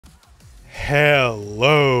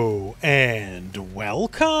Hello and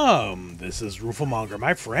welcome. This is rooflemonger,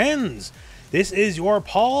 my friends. This is your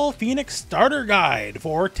Paul Phoenix starter guide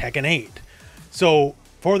for Tekken 8. So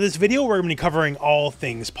for this video, we're going to be covering all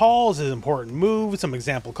things Paul's, his important moves, some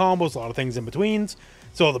example combos, a lot of things in betweens.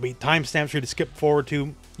 So there'll be timestamps for you to skip forward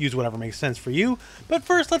to, use whatever makes sense for you. But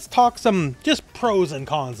first, let's talk some just pros and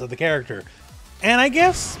cons of the character. And I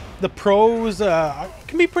guess the pros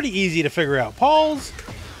can be pretty easy to figure out. Paul's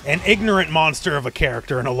an ignorant monster of a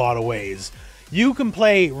character in a lot of ways. You can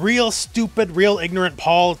play real stupid, real ignorant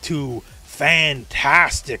Paul to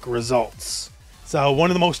fantastic results. So one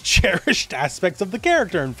of the most cherished aspects of the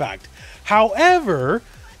character, in fact. However,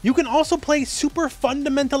 you can also play super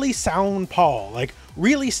fundamentally sound Paul, like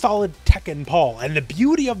really solid Tekken Paul. And the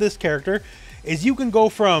beauty of this character is you can go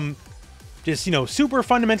from just, super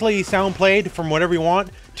fundamentally sound played from whatever you want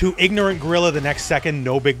to ignorant gorilla the next second,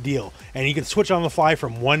 no big deal. And you can switch on the fly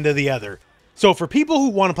from one to the other. So for people who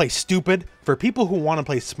want to play stupid, for people who want to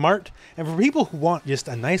play smart, and for people who want just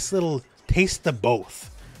a nice little taste of both,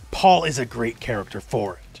 Paul is a great character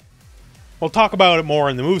for it. We'll talk about it more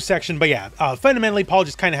in the move section, but yeah, fundamentally Paul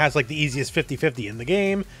just kind of has like the easiest 50-50 in the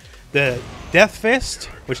game. The Death Fist,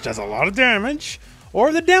 which does a lot of damage,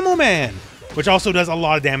 or the Demoman, which also does a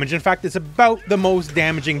lot of damage. In fact, it's about the most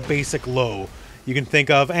damaging basic low you can think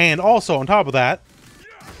of. And also, on top of that,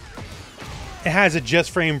 it has a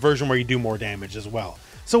just frame version where you do more damage as well.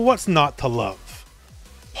 So what's not to love?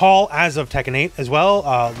 Paul, as of Tekken 8 as well,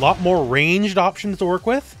 a lot more ranged options to work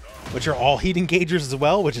with, which are all heat engagers as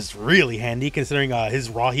well, which is really handy considering his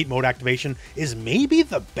raw heat mode activation is maybe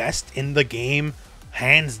the best in the game,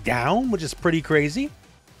 hands down, which is pretty crazy.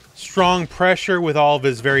 Strong pressure with all of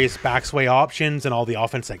his various backsway options and all the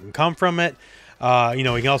offense that can come from it. He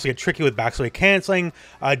can also get tricky with backsway canceling,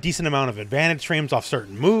 a decent amount of advantage frames off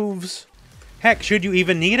certain moves. Heck, should you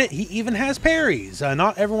even need it, he even has parries.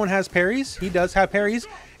 Not everyone has parries. He does have parries,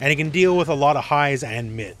 and he can deal with a lot of highs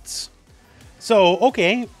and mids. So,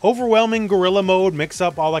 okay, overwhelming gorilla mode, mix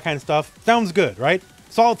up, all that kind of stuff. Sounds good, right?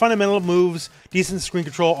 Solid fundamental moves, decent screen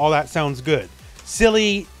control, all that sounds good.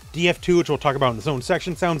 Silly DF2, which we'll talk about in its own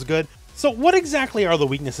section, sounds good. So what exactly are the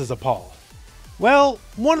weaknesses of Paul? Well,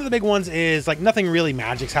 one of the big ones is like nothing really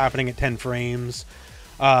magic's happening at 10 frames.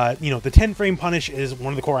 The 10 frame punish is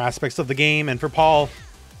one of the core aspects of the game, and for Paul,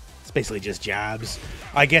 it's basically just jabs.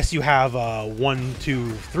 I guess you have 1,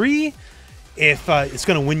 2, 3 if it's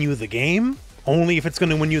going to win you the game. Only if it's going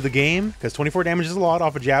to win you the game, because 24 damage is a lot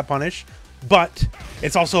off a jab punish, but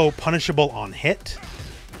it's also punishable on hit.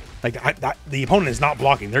 Like, the opponent is not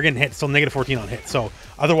blocking. They're getting hit. Still negative 14 on hit. So,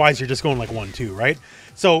 otherwise, you're just going like 1, 2, right?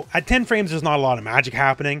 So, at 10 frames, there's not a lot of magic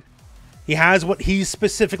happening. He has what he's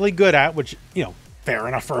specifically good at, which, fair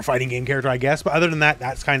enough for a fighting game character, I guess. But other than that,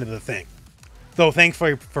 that's kind of the thing. Though,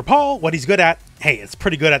 thankfully for Paul, what he's good at, hey, it's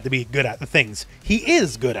pretty good at to be good at the things he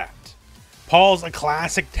is good at. Paul's a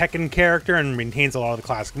classic Tekken character and maintains a lot of the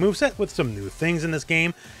classic moveset with some new things in this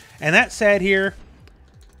game. And that said here,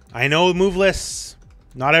 I know move lists,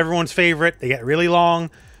 not everyone's favorite. They get really long.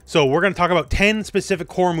 So we're going to talk about 10 specific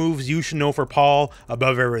core moves you should know for Paul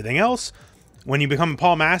above everything else. When you become a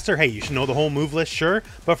Paul Master, hey, you should know the whole move list, sure.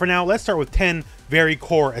 But for now, let's start with 10 very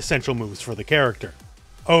core essential moves for the character.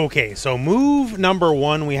 Okay, so move number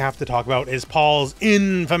 1 we have to talk about is Paul's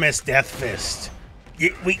infamous Death Fist.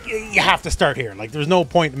 You have to start here. Like, there's no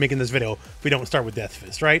point in making this video if we don't start with Death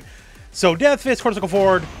Fist, right? So Death Fist, quarter circle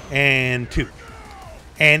forward, and 2.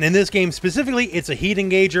 And in this game specifically, it's a heat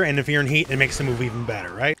engager, and if you're in heat, it makes the move even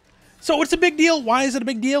better, right? So it's a big deal. Why is it a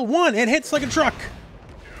big deal? 1, it hits like a truck.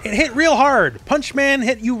 It hit real hard. Punch Man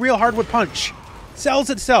hit you real hard with punch. Sells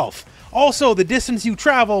itself. Also, the distance you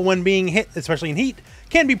travel when being hit, especially in heat,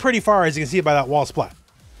 can be pretty far, as you can see by that wall splat.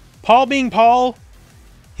 Paul being Paul,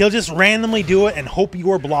 he'll just randomly do it and hope you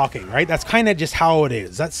are blocking, right? That's kind of just how it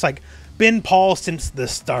is. That's like been Paul since the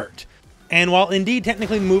start. And while indeed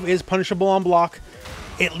technically the move is punishable on block,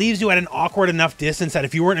 it leaves you at an awkward enough distance that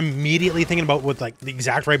if you weren't immediately thinking about what like the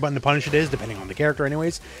exact right button to punish it is, depending on the character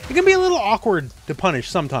anyways, it can be a little awkward to punish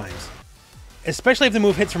sometimes. Especially if the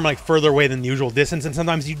move hits from like further away than the usual distance, and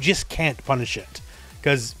sometimes you just can't punish it.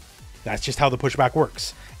 Because that's just how the pushback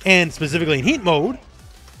works. And specifically in heat mode,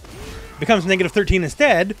 it becomes negative 13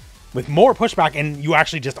 instead, with more pushback, and you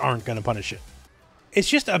actually just aren't going to punish it. It's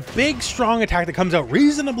just a big, strong attack that comes out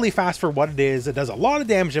reasonably fast for what it is. It does a lot of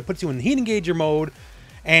damage. It puts you in heat engager mode,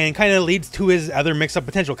 and kind of leads to his other mix-up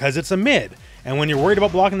potential, because it's a mid. And when you're worried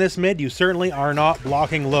about blocking this mid, you certainly are not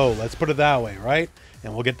blocking low. Let's put it that way, right?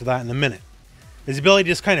 And we'll get to that in a minute. His ability to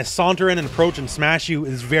just kind of saunter in and approach and smash you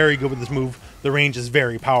is very good with this move. The range is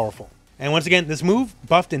very powerful. And once again, this move,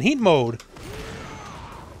 buffed in heat mode,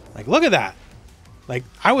 Like, look at that. Like,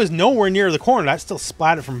 I was nowhere near the corner. That still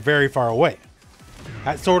splatted from very far away.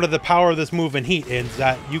 That's sort of the power of this move in Heat, is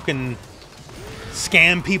that you can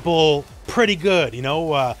scam people pretty good, you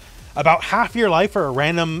know? About half your life for a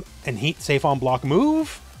random and Heat safe on block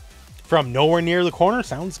move from nowhere near the corner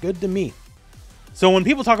sounds good to me. So when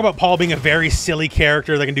people talk about Paul being a very silly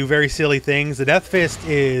character that can do very silly things, the Death Fist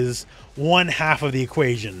is one half of the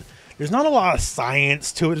equation. There's not a lot of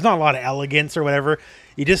science to it. There's not a lot of elegance or whatever.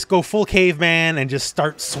 You just go full caveman and just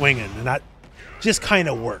start swinging, and that just kind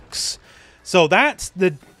of works. So that's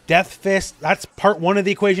the Death Fist. That's part one of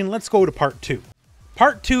the equation. Let's go to part two.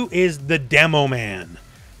 Part two is the Demoman.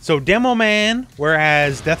 So Demoman,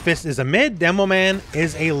 whereas Death Fist is a mid, Demoman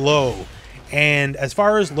is a low. And as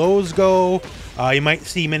far as lows go, you might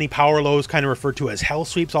see many power lows kind of referred to as hell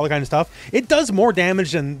sweeps, all that kind of stuff. It does more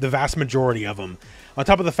damage than the vast majority of them. On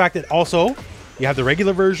top of the fact that also you have the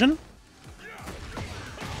regular version.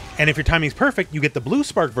 And if your timing's perfect, you get the blue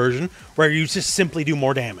spark version where you just simply do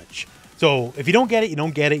more damage. So if you don't get it, you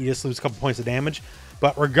don't get it. You just lose a couple points of damage.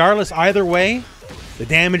 But regardless, either way, the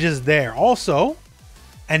damage is there. Also,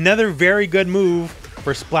 another very good move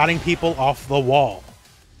for splatting people off the wall.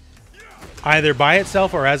 Either by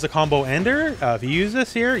itself or as a combo ender. If you use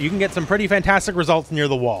this here, you can get some pretty fantastic results near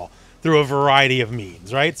the wall through a variety of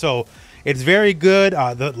means, right? So it's very good.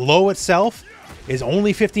 The low itself is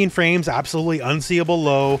only 15 frames, absolutely unseeable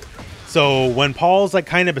low. So when Paul's like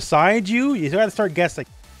kind of beside you, you got to start guessing.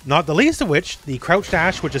 Not the least of which, the crouch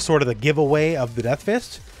dash, which is sort of the giveaway of the Death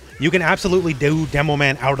Fist. You can absolutely do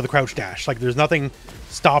Demoman out of the crouch dash. Like, there's nothing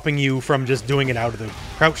stopping you from just doing it out of the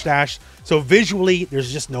crouch dash. So visually,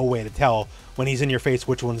 there's just no way to tell when he's in your face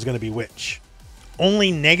which one's going to be which.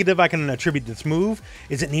 Only negative I can attribute to this move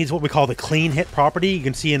is it needs what we call the clean hit property. You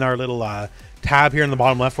can see in our little tab here in the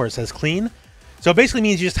bottom left where it says clean. So it basically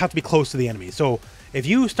means you just have to be close to the enemy. So if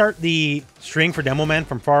you start the string for Demoman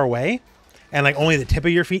from far away and like only the tip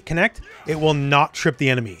of your feet connect, it will not trip the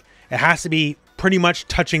enemy. It has to be pretty much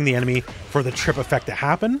touching the enemy for the trip effect to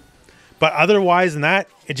happen. But otherwise than that,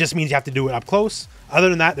 it just means you have to do it up close. Other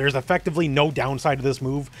than that, there's effectively no downside to this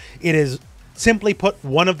move. It is simply put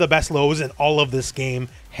one of the best lows in all of this game,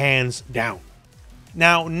 hands down.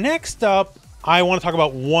 Now, next up, I want to talk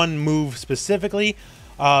about one move specifically.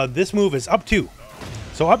 This move is up 2.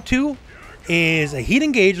 So up 2 is a Heat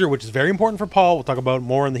Engager, which is very important for Paul. We'll talk about it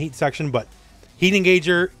more in the Heat section, but Heat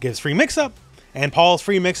Engager gives free mix-up, and Paul's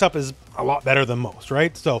free mix-up is a lot better than most,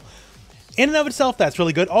 right? So in and of itself, that's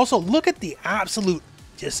really good. Also, look at the absolute,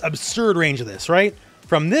 just absurd range of this, right?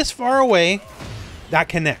 From this far away, that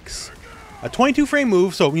connects. A 22 frame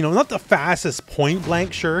move, so, you know, not the fastest point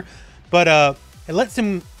blank, sure, but it lets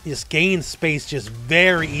him just gain space just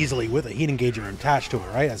very easily with a Heat Engager attached to it,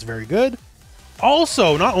 right? That's very good.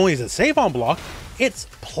 Also, not only is it safe on block, it's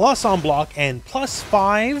plus on block and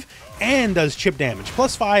 +5 and does chip damage.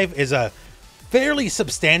 +5 is a fairly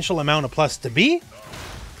substantial amount of plus to be,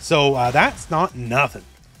 so that's not nothing.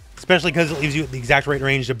 Especially because it leaves you at the exact right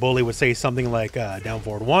range to bully with, say, something like down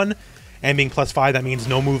forward 1. And being +5, that means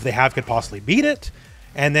no move they have could possibly beat it.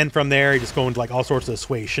 And then from there, you just go into like all sorts of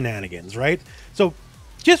sway shenanigans, right? So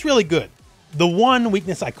just really good. The one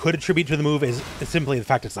weakness I could attribute to the move is simply the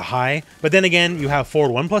fact it's a high. But then again, you have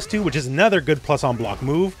forward 1+2, which is another good plus on block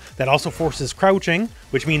move that also forces crouching,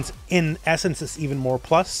 which means in essence it's even more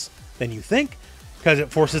plus than you think because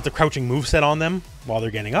it forces the crouching moveset on them while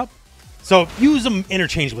they're getting up. So use them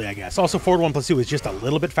interchangeably, I guess. Also, forward 1+2 is just a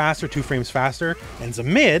little bit faster, 2 frames faster, and it's a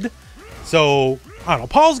mid. So, I don't know,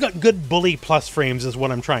 Paul's got good bully plus frames is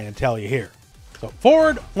what I'm trying to tell you here. So,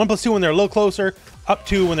 forward 1+2 when they're a little closer, up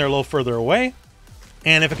 2 when they're a little further away.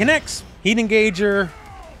 And if it connects, Heat Engager,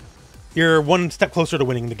 you're one step closer to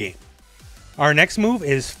winning the game. Our next move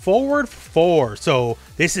is forward 4. So,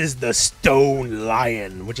 this is the Stone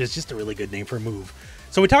Lion, which is just a really good name for a move.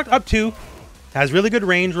 So, we talked up 2, has really good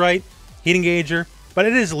range, right? Heat Engager, but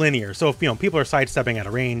it is linear. So if, you know, people are sidestepping at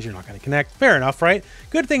a range, you're not going to connect. Fair enough, right?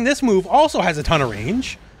 Good thing this move also has a ton of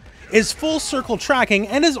range, is full circle tracking,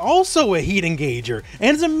 and is also a Heat Engager,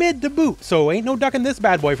 and is a mid to boot. So ain't no ducking this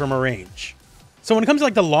bad boy from a range. So when it comes to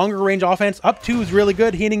like the longer range offense, up 2 is really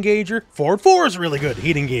good, Heat Engager. Forward 4 is really good,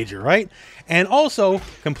 Heat Engager, right? And also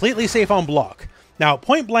completely safe on block. Now,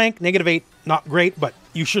 point blank, -8, not great, but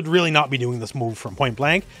you should really not be doing this move from point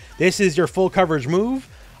blank. This is your full coverage move.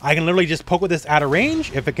 I can literally just poke with this at a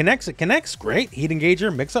range. If it connects, it connects. Great. Heat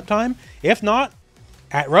Engager, mix-up time. If not,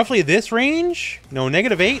 at roughly this range, you know,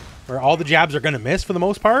 -8, where all the jabs are going to miss for the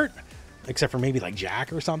most part, except for maybe like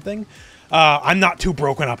Jack or something, I'm not too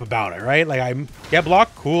broken up about it, right? Like, get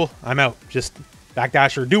blocked, cool, I'm out. Just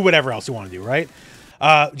backdash or do whatever else you want to do, right?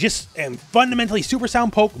 Just fundamentally super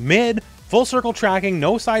sound poke mid, full circle tracking,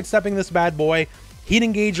 no sidestepping this bad boy, heat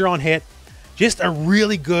engager on hit. Just a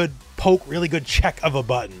really good poke, really good check of a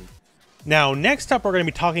button. Now, next up, we're going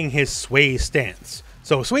to be talking his sway stance.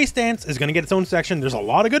 So sway stance is going to get its own section. There's a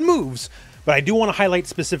lot of good moves, but I do want to highlight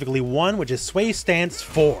specifically one, which is sway stance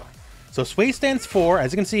 4. So sway stance 4,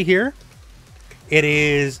 as you can see here, it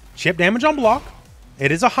is chip damage on block.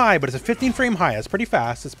 It is a high, but it's a 15 frame high. It's pretty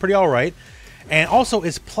fast. It's pretty all right. And also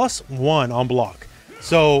is +1 on block.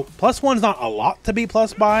 So +1 is not a lot to be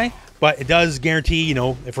plus by, but it does guarantee, you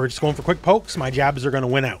know, if we're just going for quick pokes, my jabs are going to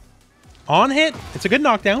win out. On hit, it's a good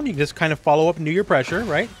knockdown. You can just kind of follow up and do your pressure,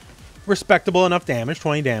 right? Respectable enough damage,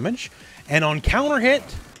 20 damage. And on counter hit,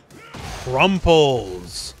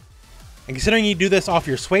 crumples. And considering you do this off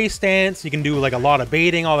your sway stance, you can do like a lot of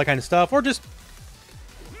baiting, all that kind of stuff, or just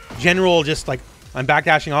general, just like I'm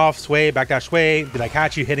backdashing off, sway, backdash, sway. Did I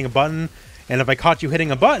catch you hitting a button? And if I caught you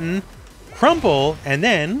hitting a button, crumple, and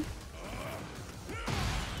then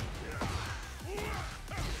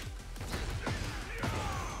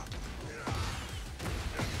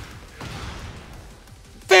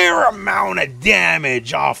fair amount of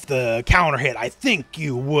damage off the counter hit. I think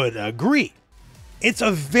you would agree. It's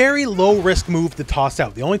a very low risk move to toss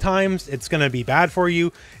out. The only times it's going to be bad for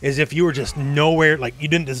you is if you were just nowhere, like you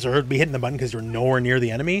didn't deserve to be hitting the button because you're nowhere near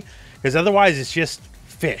the enemy. Because otherwise it's just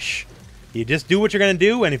fish. You just do what you're going to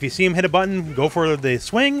do, and if you see him hit a button, go for the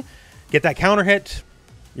swing, get that counter hit,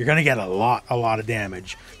 you're going to get a lot of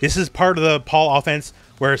damage. This is part of the Paul offense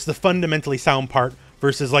where it's the fundamentally sound part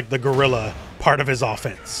versus like the gorilla part of his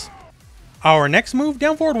offense. Our next move,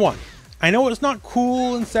 down forward 1. I know it's not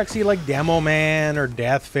cool and sexy like Demoman or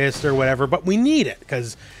Death Fist or whatever, but we need it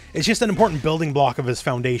because it's just an important building block of his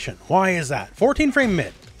foundation. Why is that? 14 frame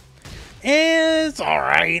mid. It's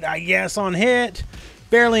alright, I guess, on hit.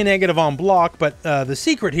 Barely negative on block, but the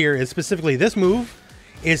secret here is specifically this move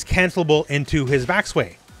is cancelable into his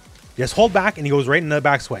backsway. Just hold back and he goes right into the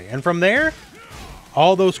backsway. And from there,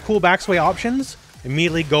 all those cool backsway options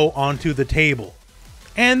immediately go onto the table.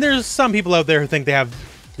 And there's some people out there who think they have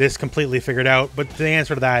this completely figured out, but the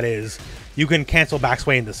answer to that is you can cancel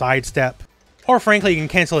backsway into sidestep, or frankly, you can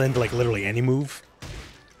cancel it into like literally any move.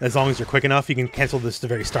 As long as you're quick enough, you can cancel this to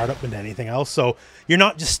very startup into anything else. So you're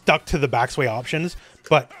not just stuck to the backsway options,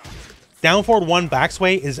 but down forward 1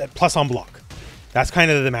 backsway is at plus on block. That's kind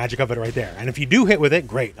of the magic of it right there. And if you do hit with it,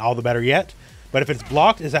 great, all the better yet. But if it's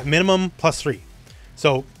blocked, it's at minimum +3.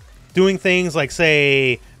 So doing things like,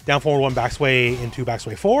 say, down forward 1 backsway into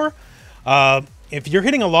backsway 4, if you're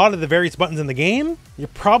hitting a lot of the various buttons in the game, you're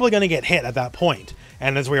probably going to get hit at that point.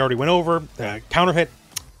 And as we already went over, counter hit,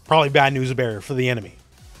 probably bad news bearer for the enemy.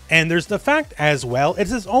 And there's the fact as well,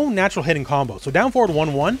 it's its own natural hitting combo. So down forward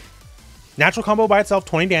 1-1, natural combo by itself,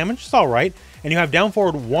 20 damage, it's all right. And you have down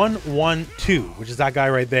forward 1-1-2, which is that guy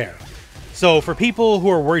right there. So for people who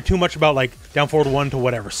are worried too much about like down forward 1 to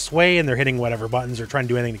whatever sway and they're hitting whatever buttons or trying to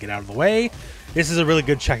do anything to get out of the way, this is a really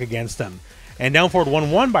good check against them. And down forward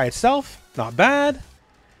 1-1 by itself, not bad.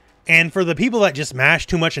 And for the people that just mash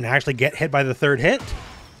too much and actually get hit by the third hit,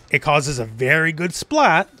 it causes a very good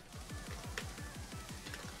splat.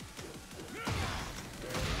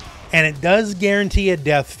 And it does guarantee a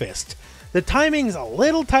Death Fist. The timing's a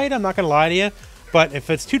little tight, I'm not going to lie to you. But if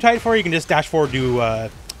it's too tight for you, you can just dash forward, do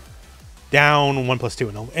down 1+2,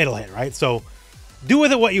 and it'll hit, right? So do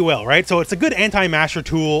with it what you will, right? So it's a good anti-masher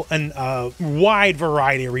tool and a wide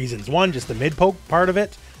variety of reasons. One, just the mid-poke part of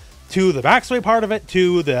it. 2, the backsway part of it.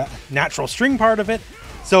 2, the natural string part of it.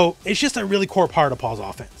 So it's just a really core part of Paul's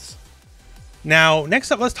offense. Now,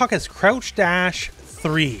 next up, let's talk his Crouch Dash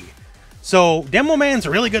 3. So Demoman's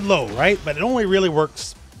really good low, right? But it only really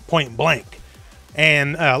works point blank.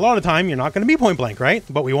 And a lot of the time, you're not going to be point blank, right?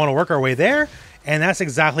 But we want to work our way there. And that's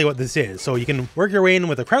exactly what this is. So you can work your way in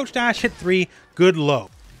with a Crouch Dash, hit 3, good low.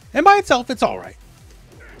 And by itself, it's all right.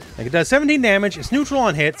 Like it does 17 damage. It's neutral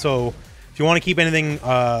on hit. So if you want to keep anything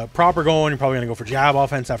proper going, you're probably going to go for jab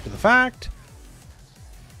offense after the fact.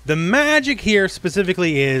 The magic here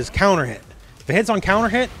specifically is counter hit. If it hits on counter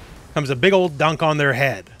hit, comes a big old dunk on their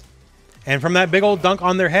head. And from that big old dunk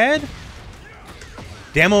on their head,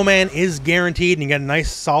 Demoman is guaranteed and you get a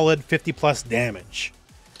nice solid 50+ damage.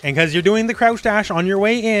 And because you're doing the Crouch Dash on your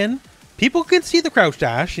way in, people can see the Crouch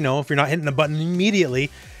Dash, you know, if you're not hitting the button immediately.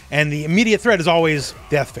 And the immediate threat is always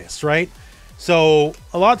Death Fist, right? So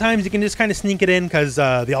a lot of times you can just kind of sneak it in because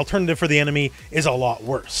the alternative for the enemy is a lot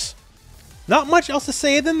worse. Not much else to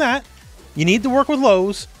say than that. You need to work with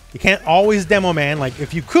lows. You can't always Demoman. Like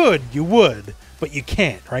if you could, you would. But you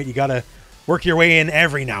can't, right? You got to work your way in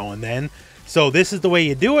every now and then. So this is the way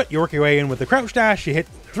you do it. You work your way in with the crouch dash, you hit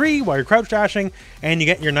 3 while you're crouch dashing, and you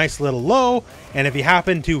get your nice little low. And if you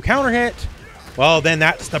happen to counter hit, well, then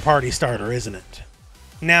that's the party starter, isn't it?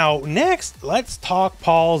 Now, next, let's talk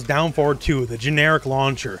Paul's down forward 2, the generic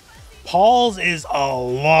launcher. Paul's is a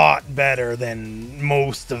lot better than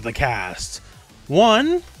most of the casts.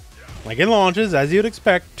 1, like it launches, as you'd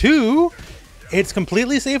expect. 2, it's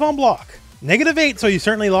completely safe on block. -8, so you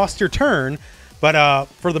certainly lost your turn, but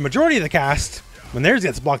for the majority of the cast, when theirs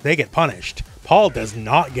gets blocked, they get punished. Paul does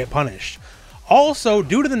not get punished. Also,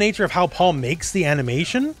 due to the nature of how Paul makes the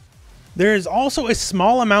animation, there is also a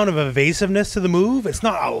small amount of evasiveness to the move. It's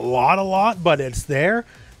not a lot, but it's there.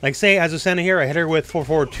 Like, say, as Azucena here, I hit her with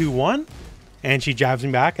 4-4-2-1, and she jabs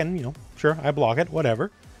me back, and, you know, sure, I block it, whatever.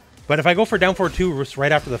 But if I go for down forward 2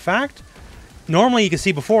 right after the fact, normally you can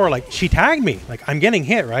see before, like, she tagged me. Like, I'm getting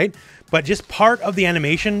hit, right? But just part of the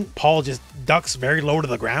animation, Paul just ducks very low to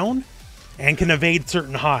the ground and can evade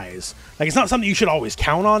certain highs. Like, it's not something you should always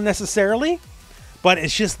count on necessarily, but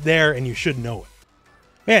it's just there, and you should know it.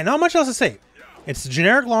 Yeah, not much else to say. It's a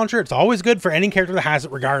generic launcher. It's always good for any character that has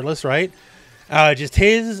it regardless, right? Just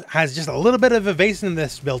his has just a little bit of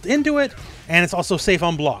evasiveness built into it, and it's also safe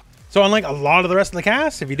on block. So unlike a lot of the rest of the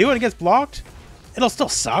cast, if you do it, it gets blocked, it'll still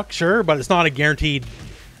suck, sure, but it's not a guaranteed,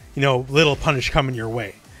 you know, little punish coming your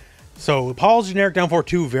way. So Paul's generic down forward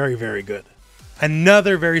 2, very, very good.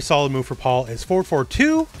 Another very solid move for Paul is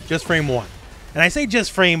 4-4-2, just frame 1. And I say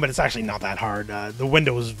just frame, but it's actually not that hard. The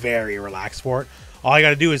window is very relaxed for it. All you got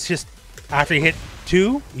to do is just, after you hit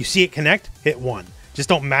 2, you see it connect, hit 1. Just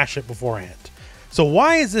don't mash it beforehand. So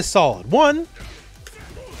why is this solid? 1,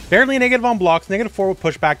 barely negative on blocks, -4 with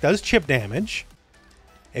pushback, does chip damage.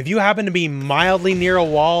 If you happen to be mildly near a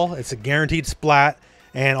wall, it's a guaranteed splat,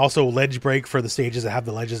 and also ledge break for the stages that have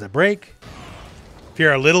the ledges that break. If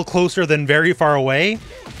you're a little closer than very far away,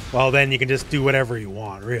 well, then you can just do whatever you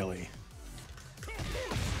want, really.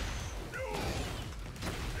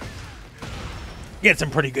 Get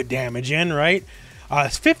some pretty good damage in, right?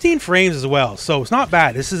 It's 15 frames as well, so it's not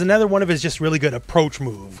bad. This is another one of his just really good approach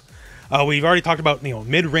move. We've already talked about, you know,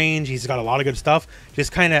 mid-range. He's got a lot of good stuff.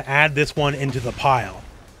 Just kind of add this one into the pile.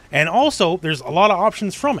 And also, there's a lot of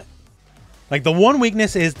options from it. Like, the one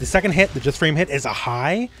weakness is the second hit, the just frame hit, is a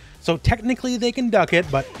high. So technically they can duck it,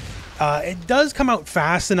 but it does come out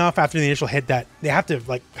fast enough after the initial hit that they have to,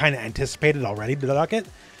 like, kind of anticipate it already to duck it.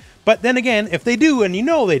 But then again, if they do, and you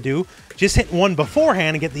know they do, just hit one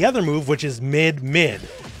beforehand and get the other move, which is mid-mid.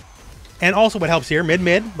 And also what helps here,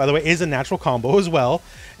 mid-mid, by the way, is a natural combo as well.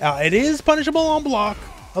 It is punishable on block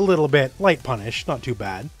a little bit. Light punish, not too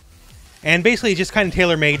bad. And basically just kind of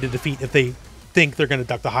tailor-made to defeat if they think they're going to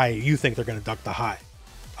duck the high, you think they're going to duck the high.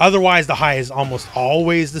 Otherwise, the high is almost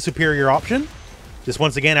always the superior option. Just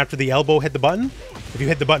once again, after the elbow, hit the button. If you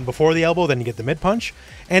hit the button before the elbow, then you get the mid-punch.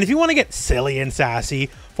 And if you want to get silly and sassy,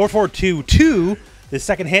 4-4-2-2, the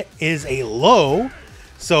second hit is a low.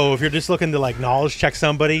 So if you're just looking to, like, knowledge check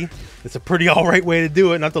somebody, it's a pretty alright way to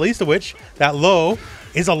do it, not the least of which, that low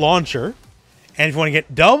is a launcher. And if you want to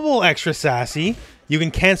get double extra sassy, you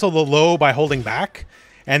can cancel the low by holding back,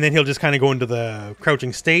 and then he'll just kind of go into the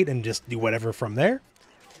crouching state and just do whatever from there.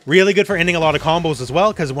 Really good for ending a lot of combos as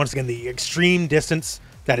well, because once again, the extreme distance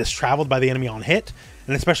that is traveled by the enemy on hit,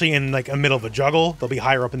 and especially in like a middle of a juggle, they'll be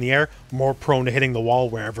higher up in the air, more prone to hitting the wall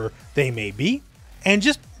wherever they may be. And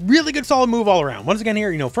just really good solid move all around. Once again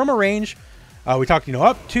here, you know, from a range, we talked, you know,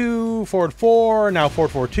 up to forward 4, now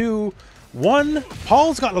forward 4, 2, 1.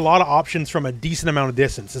 Paul's got a lot of options from a decent amount of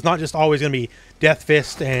distance. It's not just always going to be Death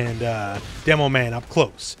Fist and Demoman up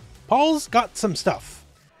close. Paul's got some stuff.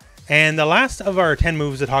 And the last of our 10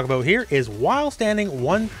 moves to talk about here is while standing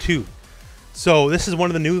 1-2. So this is one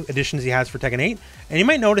of the new additions he has for Tekken 8. And you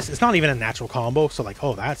might notice it's not even a natural combo. So like,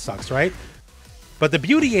 oh, that sucks, right? But the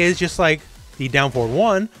beauty is, just like the down forward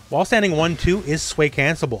 1, while standing 1-2 is sway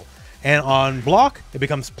cancelable. And on block, it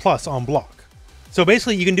becomes plus on block. So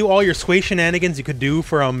basically, you can do all your sway shenanigans you could do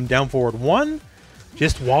from down forward 1,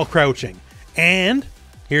 just while crouching. And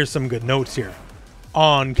here's some good notes here.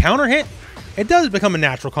 On counter hit, it does become a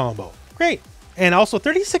natural combo. Great. And also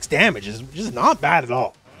 36 damage is just not bad at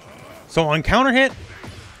all. So on counter hit,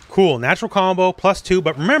 cool, natural combo, +2.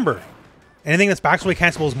 But remember, anything that's backsway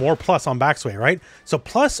cancelable is more plus on backsway, right? So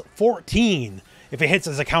plus 14 if it hits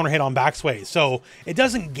as a counter hit on backsway. So it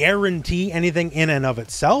doesn't guarantee anything in and of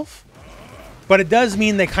itself, but it does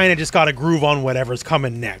mean they kind of just got to groove on whatever's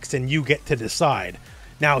coming next, and you get to decide.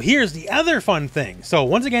 Now, here's the other fun thing. So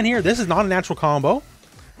once again here, this is not a natural combo.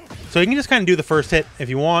 So you can just kind of do the first hit if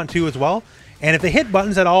you want to as well. And if they hit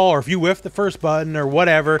buttons at all, or if you whiff the first button or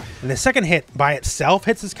whatever, and the second hit by itself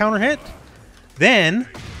hits this counter hit, then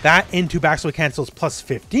that into backsway cancels plus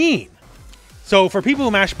 15. So for people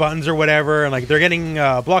who mash buttons or whatever, and like they're getting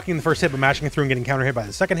blocking the first hit but mashing it through and getting counter hit by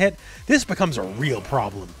the second hit, this becomes a real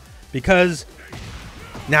problem because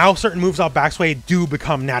now certain moves off backsway do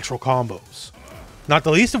become natural combos. Not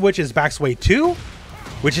the least of which is backsway 2,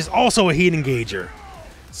 which is also a heat engager.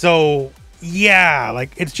 So yeah,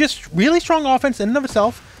 like it's just really strong offense in and of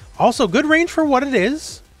itself. Also good range for what it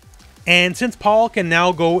is. And since Paul can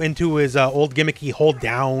now go into his old gimmicky hold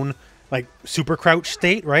down, like super crouch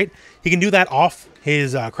state, right? He can do that off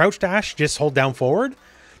his crouch dash, just hold down forward.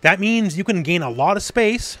 That means you can gain a lot of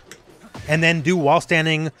space and then do while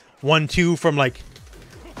standing 1-2 from like,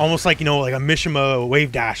 almost like, you know, like a Mishima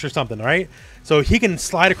wave dash or something, right? So he can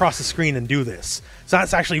slide across the screen and do this. So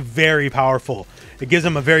that's actually very powerful. It gives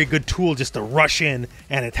him a very good tool just to rush in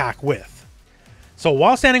and attack with. So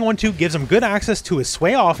while standing 1-2 gives him good access to his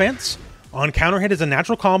sway offense. On counter hit is a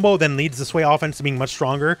natural combo, then leads the sway offense to being much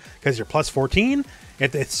stronger because you're plus 14.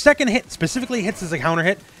 If the second hit specifically hits as a counter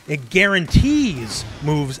hit, it guarantees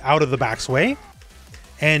moves out of the back sway.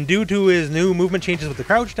 And due to his new movement changes with the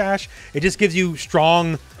crouch dash, it just gives you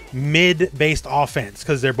strong mid-based offense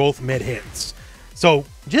because they're both mid hits. So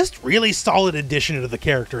just really solid addition to the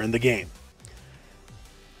character in the game.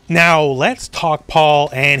 Now let's talk Paul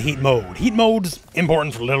and Heat Mode. Heat Mode's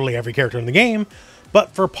important for literally every character in the game,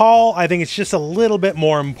 but for Paul, I think it's just a little bit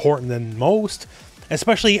more important than most,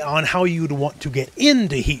 especially on how you'd want to get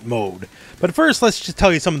into Heat Mode. But first, let's just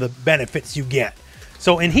tell you some of the benefits you get.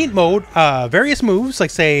 So in Heat Mode, various moves, like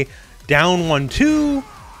say down 1-2,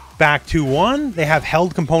 back 2-1, they have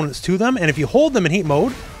held components to them, and if you hold them in Heat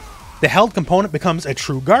Mode, the held component becomes a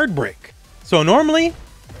true guard break. So normally,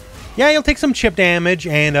 yeah, you'll take some chip damage,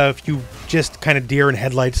 and if you just kind of deer and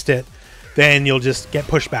headlights it, then you'll just get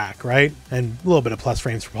pushed back, right? And a little bit of plus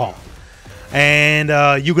frames for Paul.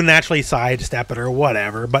 And you can naturally sidestep it or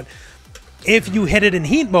whatever, but if you hit it in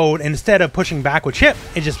Heat Mode, instead of pushing back with chip,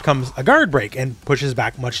 it just becomes a guard break and pushes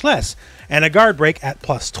back much less. And a guard break at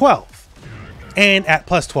plus 12. And at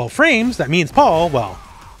plus 12 frames, that means Paul, well,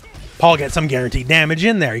 Paul gets some guaranteed damage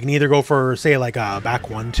in there. You can either go for, say, like a back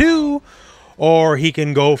 1-2, or he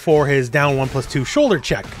can go for his down 1+2 shoulder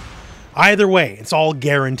check. Either way, it's all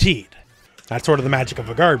guaranteed. That's sort of the magic of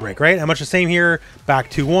a guard break, right? And much the same here. Back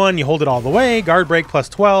 2-1, you hold it all the way. Guard break plus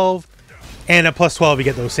 12. And at plus 12, you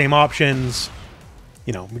get those same options.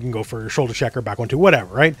 You know, we can go for shoulder check or back 1-2,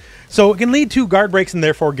 whatever, right? So it can lead to guard breaks and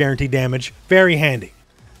therefore guaranteed damage. Very handy.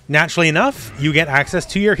 Naturally enough, you get access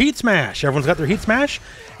to your Heat Smash. Everyone's got their Heat Smash.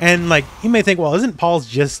 And, like, you may think, well, isn't Paul's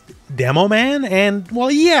just Demoman? And,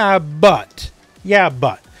 well, yeah, but.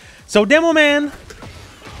 So, Demoman,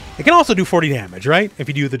 it can also do 40 damage, right? If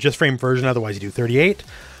you do the just frame version, otherwise you do 38.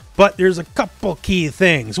 But there's a couple key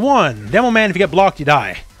things. One, Demoman, if you get blocked, you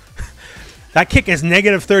die. That kick is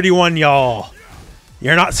negative 31, y'all.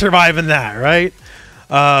 You're not surviving that, right?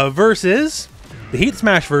 Versus the Heat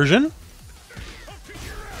Smash version.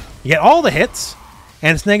 You get all the hits,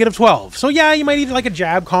 and it's negative 12. So yeah, you might need like a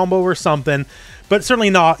jab combo or something, but certainly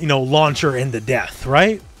not, you know, launcher into death,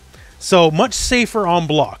 right? So much safer on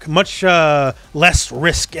block, much less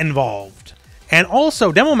risk involved. And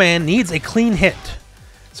also, Demoman needs a clean hit.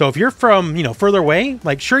 So if you're from, you know, further away,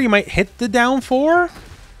 like sure you might hit the down 4,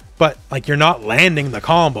 but like you're not landing the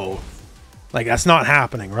combo. Like that's not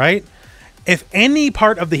happening, right? If any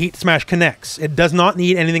part of the Heat Smash connects, it does not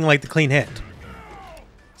need anything like the clean hit.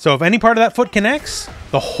 So if any part of that foot connects,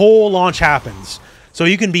 the whole launch happens. So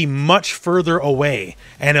you can be much further away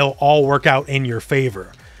and it'll all work out in your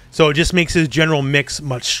favor. So it just makes his general mix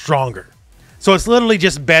much stronger. So it's literally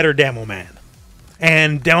just better Demoman.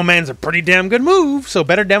 And Demoman's a pretty damn good move, so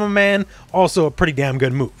better Demoman, also a pretty damn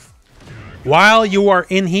good move. While you are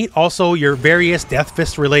in heat, also your various Death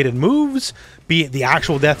Fist related moves, be it the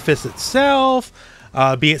actual Death Fist itself,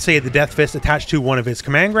 be it, say, the Death Fist attached to one of his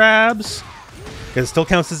command grabs, because it still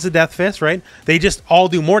counts as a Death Fist, right? They just all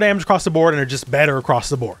do more damage across the board and are just better across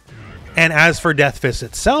the board. And as for Death Fist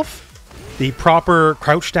itself, the proper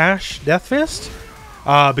crouch dash Death Fist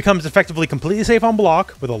becomes effectively completely safe on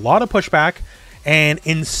block with a lot of pushback and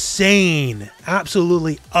insane,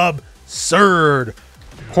 absolutely absurd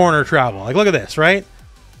corner travel. Like, look at this, right?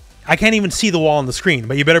 I can't even see the wall on the screen,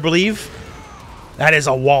 but you better believe that is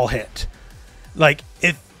a wall hit. Like,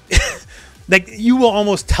 if like you will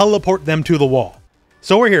almost teleport them to the wall.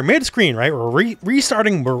 So we're here mid-screen, right? We're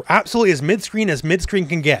restarting. We're absolutely as mid-screen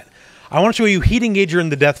can get. I want to show you Heat Engager in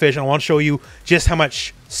the Death Fish, and I want to show you just how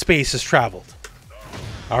much space has traveled.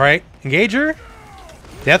 All right, Engager,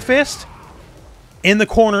 Death Fist, in the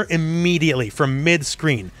corner immediately from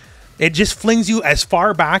mid-screen. It just flings you as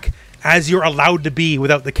far back as you're allowed to be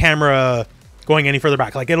without the camera going any further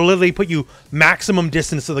back. Like, it'll literally put you maximum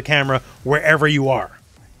distance to the camera wherever you are.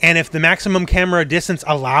 And if the maximum camera distance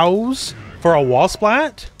allows for a wall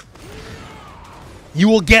splat, you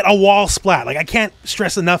will get a wall splat. Like, I can't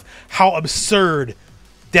stress enough how absurd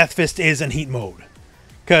Death Fist is in heat mode,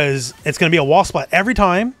 because it's going to be a wall splat every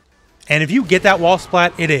time. And if you get that wall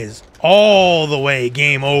splat, it is all the way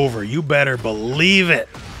game over. You better believe it.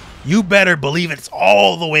 You better believe it's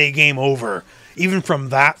all the way game over, even from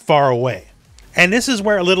that far away. And this is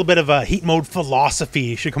where a little bit of a heat mode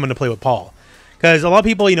philosophy should come into play with Paul. Because a lot of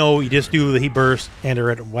people, you know, you just do the heat burst, enter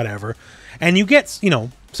it, whatever. And you get, you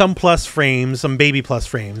know, some plus frames, some baby plus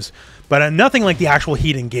frames, but nothing like the actual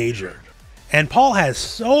heat engager. And Paul has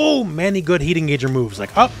so many good heat engager moves,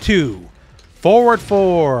 like up 2, forward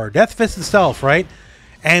 4, Death Fist itself, right?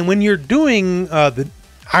 And when you're doing the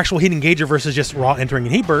actual heat engager versus just raw entering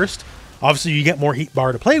and heat burst, obviously you get more heat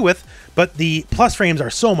bar to play with, but the plus frames are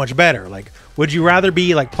so much better. Like, would you rather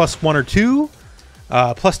be like +1 or 2,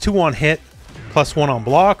 +2 on hit, +1 on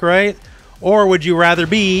block, right? Or would you rather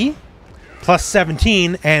be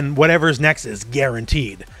 +17 and whatever's next is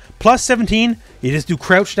guaranteed? +17, you just do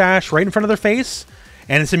crouch dash right in front of their face,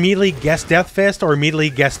 and it's immediately guess Death Fist or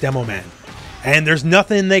immediately guess Demoman. And there's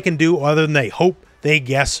nothing they can do other than they hope they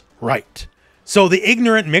guess right. So the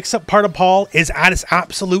ignorant mix-up part of Paul is at its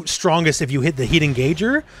absolute strongest if you hit the heat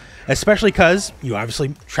engager, especially because you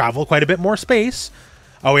obviously travel quite a bit more space.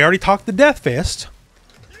 Oh, we already talked the Death Fist.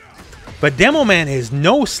 But Demoman is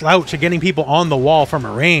no slouch at getting people on the wall from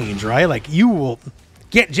a range, right? Like, you will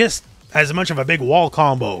get just as much of a big wall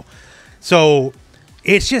combo. So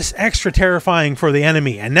it's just extra terrifying for the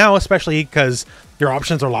enemy. And now, especially because your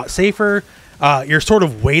options are a lot safer, you're sort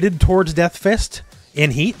of weighted towards Death Fist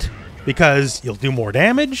in heat because you'll do more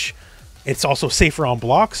damage. It's also safer on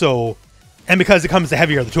block. So, and because it comes to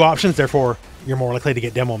heavier of the two options, therefore you're more likely to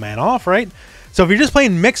get Demoman off, right? So if you're just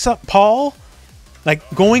playing mix-up Paul, like,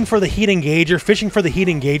 going for the heat engager, fishing for the heat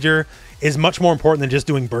engager is much more important than just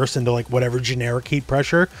doing burst into like whatever generic heat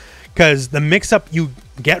pressure, because the mix-up you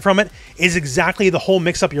get from it is exactly the whole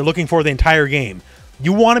mix-up you're looking for the entire game.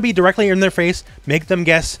 You want to be directly in their face, make them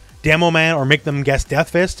guess Demoman or make them guess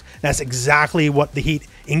Death Fist. That's exactly what the heat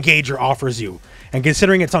engager offers you. And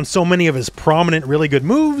considering it's on so many of his prominent, really good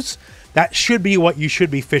moves, that should be what you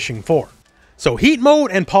should be fishing for. So heat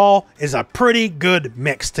mode and Paul is a pretty good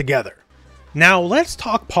mix together. Now let's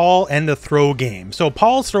talk Paul and the throw game. So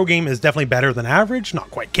Paul's throw game is definitely better than average,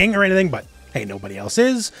 not quite king or anything, but hey, nobody else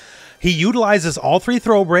is. He utilizes all 3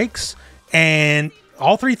 throw breaks, and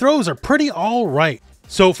all 3 throws are pretty all right.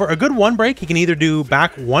 So for a good 1 break, he can either do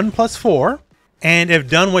back 1 +4, and if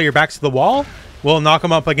done while your back's to the wall, we'll knock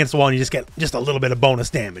him up against the wall and you just get just a little bit of bonus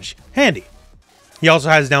damage. Handy. He also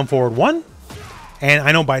has down forward 1, and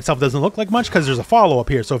I know by itself doesn't look like much because there's a follow up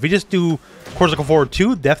here. So if you just do cortical forward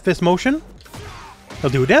 2, Death Fist motion, he'll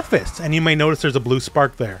do a Death Fist, and you may notice there's a blue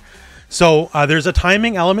spark there. So there's a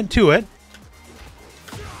timing element to it.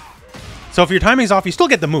 So if your timing's off, you still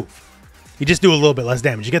get the move. You just do a little bit less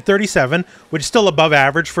damage. You get 37, which is still above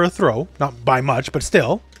average for a throw. Not by much, but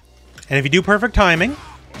still. And if you do perfect timing,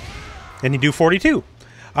 then you do 42.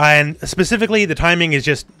 And specifically, the timing is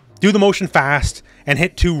just do the motion fast and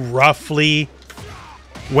hit 2 roughly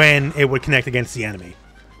when it would connect against the enemy.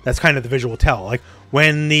 That's kind of the visual tell. Like,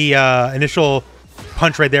 when the initial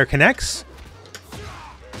punch right there connects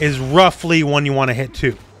is roughly when you want to hit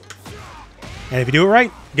 2. And if you do it right,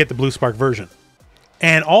 you get the blue spark version.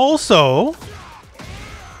 And also,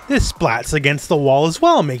 this splats against the wall as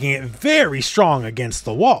well, making it very strong against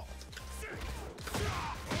the wall.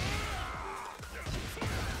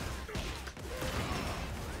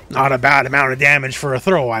 Not a bad amount of damage for a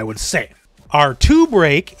throw, I would say. Our 2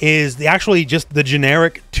 break is actually just the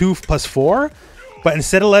generic 2 +4, but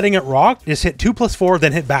instead of letting it rock, just hit 2 +4,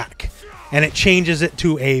 then hit back. And it changes it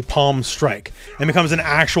to a palm strike and becomes an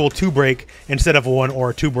actual 2 break instead of a 1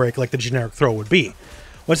 or a 2 break like the generic throw would be.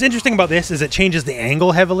 What's interesting about this is it changes the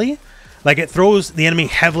angle heavily. Like, it throws the enemy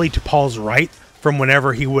heavily to Paul's right from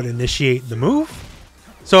whenever he would initiate the move.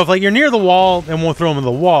 So if like you're near the wall, then we'll throw him in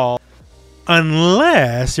the wall,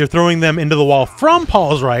 unless you're throwing them into the wall from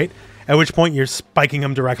Paul's right, at which point you're spiking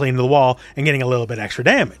them directly into the wall and getting a little bit extra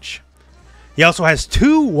damage. He also has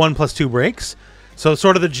 2 1+2 breaks. So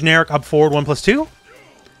sort of the generic up forward 1+2.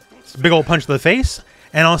 It's a big old punch to the face.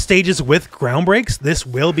 And on stages with ground breaks, this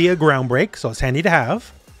will be a ground break, so it's handy to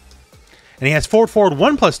have. And he has forward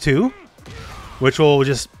 1+2, which will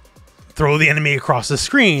just throw the enemy across the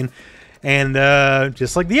screen. And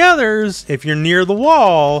just like the others, if you're near the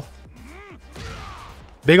wall,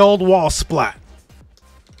 big old wall splat.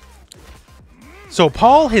 So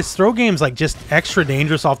Paul, his throw game's like just extra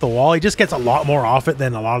dangerous off the wall. He just gets a lot more off it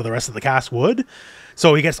than a lot of the rest of the cast would.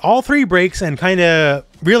 So he gets all 3 breaks and kind of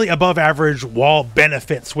really above average wall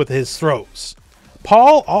benefits with his throws.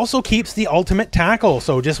 Paul also keeps the ultimate tackle.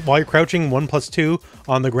 So just while you're crouching 1+2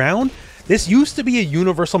 on the ground, this used to be a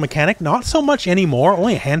universal mechanic, not so much anymore.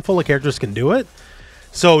 Only a handful of characters can do it.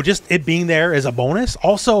 So just it being there is a bonus.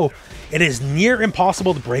 Also, it is near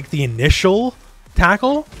impossible to break the initial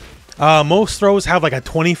tackle. Most throws have like a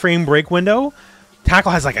 20 frame break window.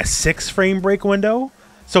 Tackle has like a 6 frame break window.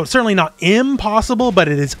 So it's certainly not impossible, but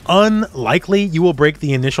it is unlikely you will break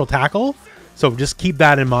the initial tackle. So just keep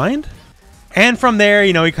that in mind. And from there,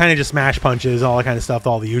 you know, you kind of just smash punches, all that kind of stuff,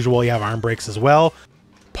 all the usual. You have arm breaks as well.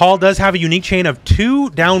 Paul does have a unique chain of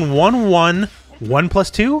 2 down 1, 1,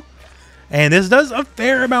 1+2. And this does a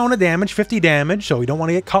fair amount of damage, 50 damage. So we don't want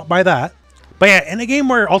to get caught by that. But yeah, in a game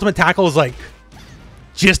where ultimate tackle is like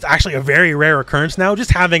just actually a very rare occurrence now,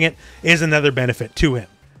 just having it is another benefit to him.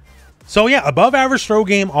 So yeah, above average throw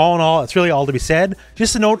game all in all. That's really all to be said.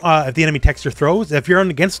 Just to note, if the enemy texture throws, if you're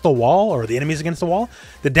against the wall or the enemy's against the wall,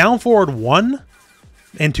 the down forward 1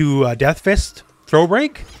 into Death Fist throw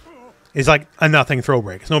break is like a nothing throw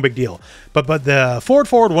break. It's no big deal. But the forward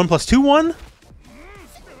 1+2 1,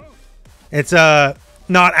 it's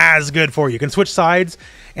not as good for you. You can switch sides,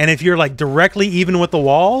 and if you're like directly even with the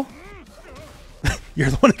wall, you're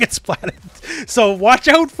the one that gets splatted. So watch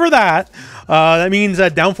out for that. That means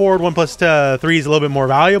down forward 1+3 is a little bit more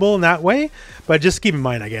valuable in that way, but just keep in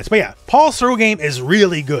mind, I guess. But yeah, Paul's throw game is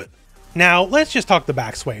really good. Now, let's just talk the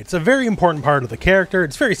back sway. It's a very important part of the character.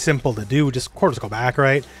 It's very simple to do. Just quarters go back,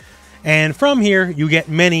 right? And from here, you get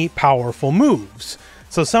many powerful moves.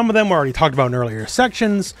 So some of them were already talked about in earlier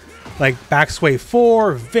sections, like back sway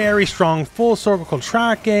 4, very strong full circle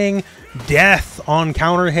tracking, death on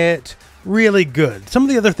counter hit, really good. Some of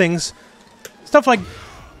the other things, stuff like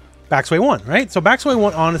backsway 1, right? So backsway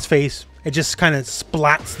 1 on its face, it just kind of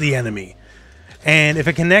splats the enemy. And if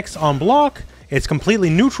it connects on block, it's completely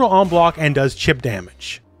neutral on block and does chip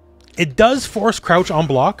damage. It does force crouch on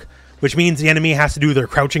block, which means the enemy has to do their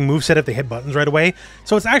crouching moveset if they hit buttons right away.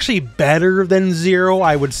 So it's actually better than 0,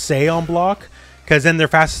 I would say, on block, because then their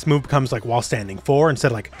fastest move becomes like while standing 4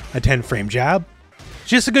 instead of like a 10 frame jab.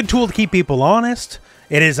 Just a good tool to keep people honest.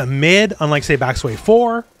 It is a mid, unlike, say, backsway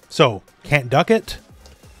 4, so can't duck it.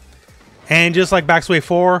 And just like backsway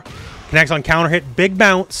 4, connects on counter hit, big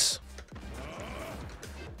bounce.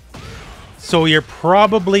 So you're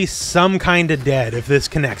probably some kind of dead if this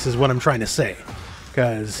connects, is what I'm trying to say.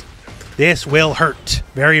 Because this will hurt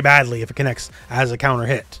very badly if it connects as a counter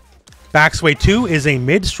hit. Backsway 2 is a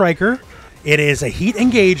mid striker. It is a heat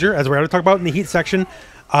engager, as we already talked about in the heat section.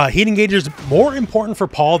 Heat engager is more important for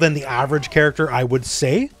Paul than the average character, I would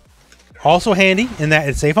say. Also handy in that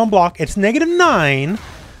it's safe on block. It's -9,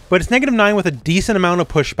 but it's -9 with a decent amount of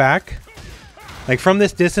pushback. Like from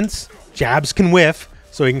this distance, jabs can whiff,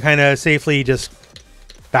 so you can kind of safely just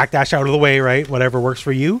backdash out of the way, right? Whatever works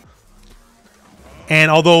for you. And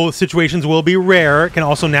although situations will be rare, it can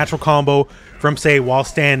also natural combo from, say, while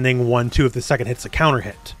standing 1-2 if the second hit's a counter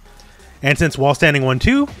hit. And since while standing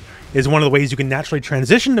 1-2 is one of the ways you can naturally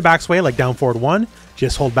transition to backsway, like down forward 1,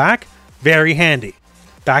 just hold back, very handy.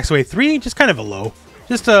 Backsway 3, just kind of a low.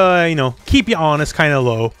 Just you know, keep you honest, kind of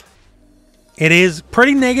low. It is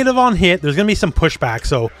pretty negative on hit. There's going to be some pushback,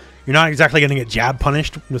 so you're not exactly going to get jab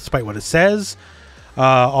punished, despite what it says.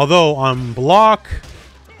 Although on block,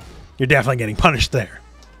 you're definitely getting punished there.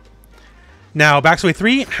 Now, backsway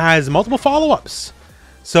 3 has multiple follow-ups.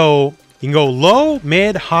 So you can go low,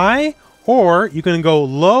 mid, high, or you can go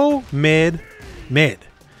low, mid, mid.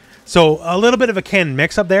 So a little bit of a Ken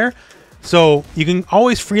mix up there. So you can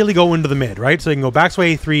always freely go into the mid, right? So you can go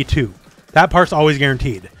backsway 3, 2. That part's always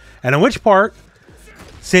guaranteed. And on which part,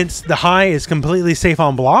 since the high is completely safe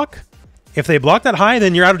on block, if they block that high,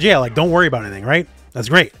 then you're out of jail. Like, don't worry about anything, right? That's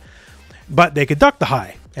great. But they could duck the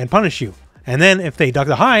high and punish you. And then if they duck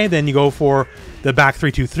the high, then you go for the back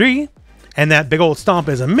 3, 2, 3. And that big old stomp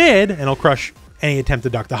is a mid, and it'll crush any attempt to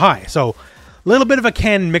duck the high. So a little bit of a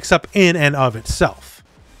Ken mix up in and of itself.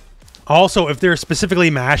 Also, if they're specifically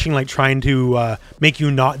mashing, like trying to make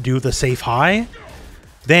you not do the safe high,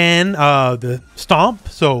 then the stomp,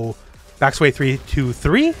 so backsway 3, 2,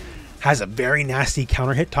 3, has a very nasty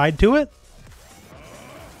counter hit tied to it.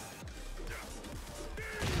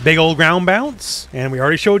 Big old ground bounce, and we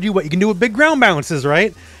already showed you what you can do with big ground bounces,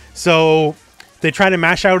 right? So if they try to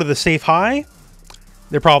mash out of the safe high,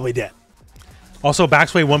 they're probably dead. Also,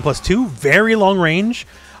 backsway 1+2, very long range.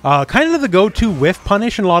 Kind of the go-to whiff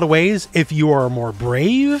punish in a lot of ways if you are more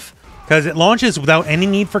brave, because it launches without any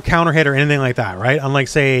need for counter hit or anything like that, right? Unlike,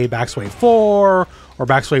 say, backsway 4 or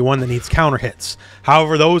backsway 1 that needs counter hits.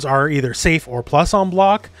 However, those are either safe or plus on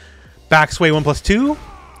block. Backsway 1 plus 2,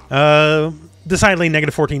 decidedly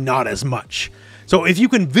negative 14, not as much. So if you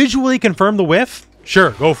can visually confirm the whiff,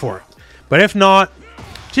 sure, go for it. But if not,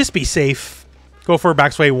 just be safe. Go for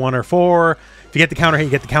backsway 1 or 4. If you get the counter hit, you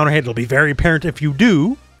get the counter hit. It'll be very apparent if you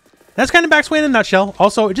do. That's kind of backsway in a nutshell.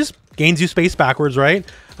 Also, it just gains you space backwards, right?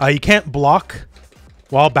 You can't block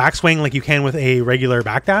while backswing like you can with a regular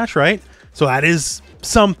backdash, right? So that is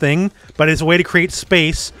something, but it's a way to create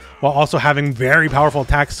space while also having very powerful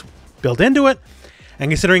attacks built into it. And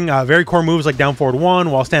considering very core moves like down forward 1,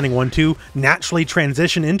 while standing 1-2 naturally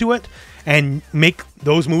transition into it and make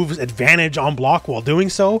those moves advantage on block while doing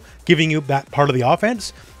so, giving you that part of the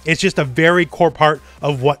offense, it's just a very core part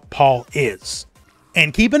of what Paul is.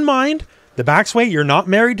 And keep in mind, the backsway, you're not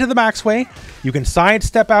married to the backsway. You can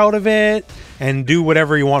sidestep out of it and do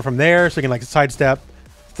whatever you want from there. So you can like sidestep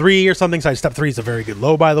 3 or something. Sidestep 3 is a very good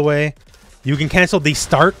low, by the way. You can cancel the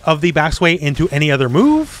start of the backsway into any other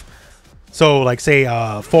move. So like say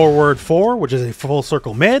forward 4, which is a full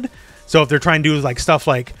circle mid. So if they're trying to do like stuff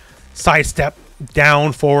like sidestep,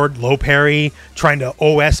 down, forward, low parry, trying to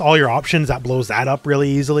OS all your options, that blows that up really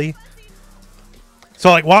easily. So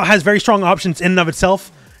like while it has very strong options in and of itself,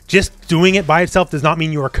 just doing it by itself does not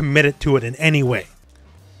mean you are committed to it in any way.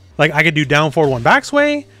 Like I could do down forward 1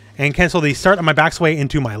 backsway and cancel the start of my backsway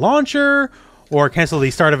into my launcher, or cancel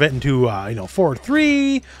the start of it into you know, forward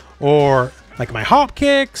 3, or like my hop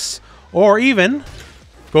kicks, or even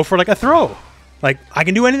go for like a throw. Like I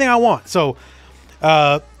can do anything I want. So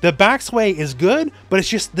the backsway is good, but it's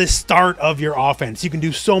just the start of your offense. You can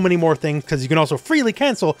do so many more things because you can also freely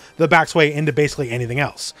cancel the backsway into basically anything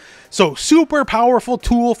else. So super powerful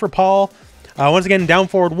tool for Paul. Once again, down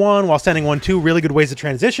forward 1 while standing 1-2, really good ways to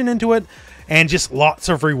transition into it, and just lots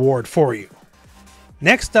of reward for you.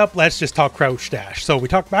 Next up, let's just talk crouch dash. So we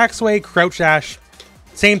talked backsway, crouch dash,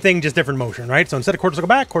 same thing, just different motion, right? So instead of quarter circle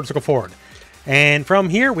back, quarter circle forward. And from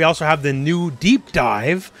here, we also have the new deep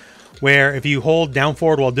dive, where if you hold down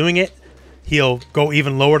forward while doing it, he'll go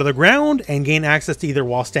even lower to the ground and gain access to either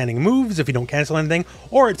while standing moves if you don't cancel anything,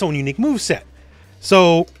 or its own unique move set.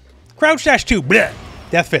 So crouch dash 2, bleh,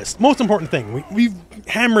 death fist, most important thing. We've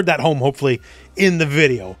hammered that home hopefully in the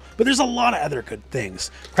video, but there's a lot of other good things.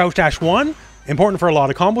 Crouch dash 1, important for a lot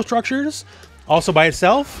of combo structures. Also by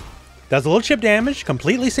itself, does a little chip damage,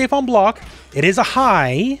 completely safe on block. It is a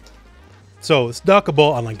high, so it's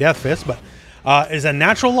duckable unlike death fist, but is a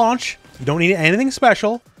natural launch. You don't need anything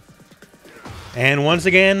special. And once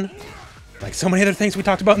again, like so many other things we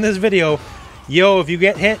talked about in this video, yo, if you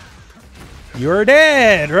get hit, you're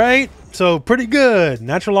dead, right? So pretty good.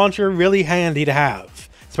 Natural launcher, really handy to have,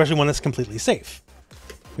 especially when it's completely safe.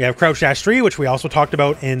 We have crouch dash 3, which we also talked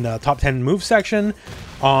about in the top 10 move section.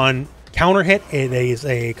 On counter hit, it is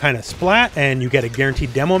a kind of splat, and you get a guaranteed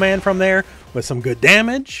Demoman from there with some good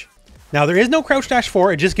damage. Now, there is no crouch dash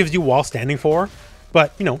 4. It just gives you while standing 4.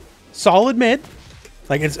 But, you know, solid mid.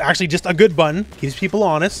 Like, it's actually just a good button. Keeps people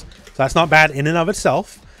honest. So that's not bad in and of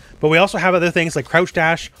itself. But we also have other things like crouch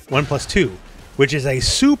dash 1+2, which is a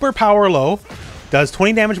super power low. Does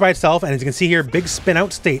 20 damage by itself. And as you can see here, big spin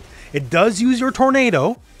out state. It does use your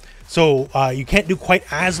tornado. So you can't do quite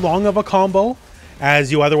as long of a combo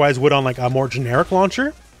as you otherwise would on like a more generic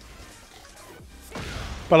launcher.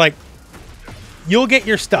 But like, you'll get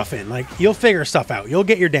your stuff in. Like, you'll figure stuff out. You'll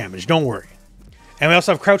get your damage. Don't worry. And we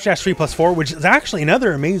also have crouch dash 3+4, which is actually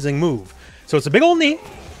another amazing move. So it's a big old knee,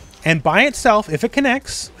 and by itself, if it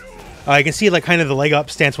connects, you can see like kind of the leg up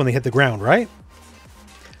stance when they hit the ground, right?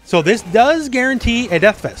 So this does guarantee a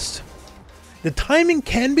death fist. The timing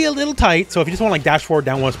can be a little tight, so if you just want like dash forward,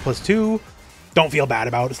 down 1+2, don't feel bad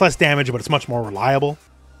about it. It's less damage, but it's much more reliable.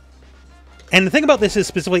 And the thing about this is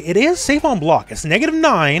specifically, it is safe on block. It's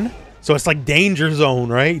 -9. So it's like danger zone,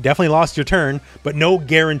 right? You definitely lost your turn, but no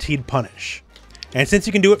guaranteed punish. And since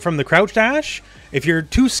you can do it from the crouch dash, if you're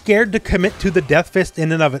too scared to commit to the death fist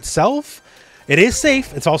in and of itself, it is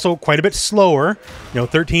safe. It's also quite a bit slower, you know,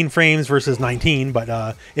 13 frames versus 19,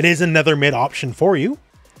 but it is another mid option for you.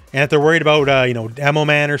 And if they're worried about, you know,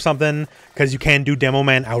 Demoman or something, because you can do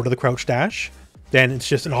Demoman out of the crouch dash, then it's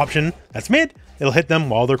just an option that's mid. It'll hit them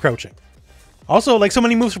while they're crouching. Also, like so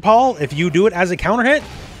many moves for Paul, if you do it as a counter hit,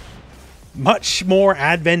 much more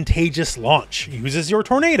advantageous launch. Uses your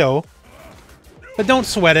tornado, but don't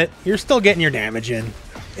sweat it. You're still getting your damage in.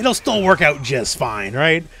 It'll still work out just fine,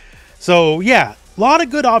 right? So yeah, a lot of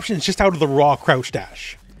good options just out of the raw crouch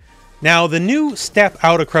dash. Now the new step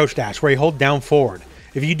out of crouch dash where you hold down forward.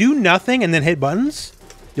 If you do nothing and then hit buttons,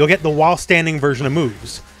 you'll get the while standing version of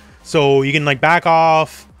moves. So you can like back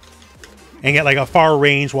off and get like a far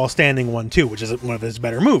range while standing one too, which is one of his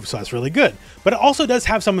better moves, so that's really good. But it also does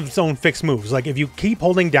have some of its own fixed moves. Like if you keep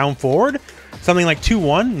holding down forward, something like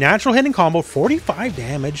 2-1, natural hitting combo, 45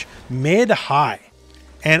 damage, mid-high.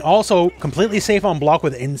 And also completely safe on block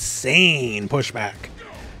with insane pushback.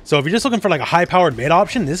 So if you're just looking for like a high-powered mid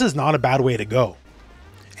option, this is not a bad way to go.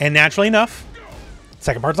 And naturally enough,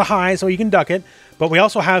 second part's a high, so you can duck it. But we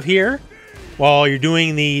also have here, while you're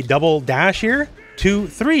doing the double dash here,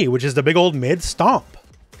 2-3, which is the big old mid stomp.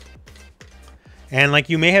 And like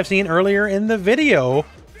you may have seen earlier in the video,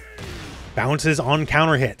 bounces on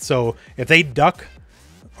counter hit. So if they duck,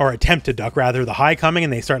 or attempt to duck rather, the high coming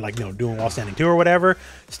and they start like, you know, doing while standing 2 or whatever,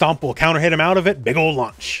 stomp will counter hit him out of it, big old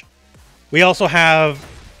launch. We also have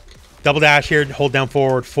double dash here, hold down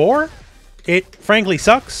forward 4. It frankly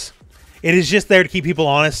sucks. It is just there to keep people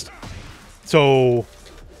honest. So,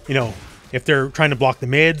 you know, if they're trying to block the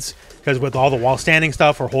mids, because with all the wall standing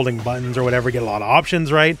stuff or holding buttons or whatever, get a lot of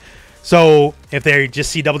options, right? So if they just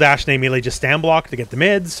see double dash and they immediately just stand block to get the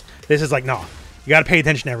mids, this is like, no, you got to pay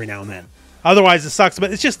attention every now and then. Otherwise it sucks,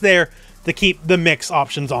 but it's just there to keep the mix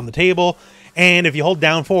options on the table. And if you hold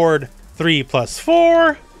down forward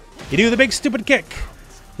 3+4, you do the big stupid kick,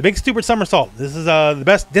 the big stupid somersault. This is the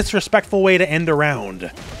best disrespectful way to end a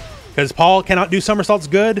round, because Paul cannot do somersaults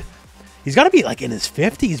good. He's got to be like in his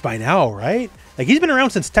 50s by now, right? Like he's been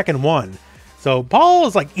around since Tekken 1. So Paul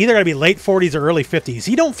is like either going to be late 40s or early 50s.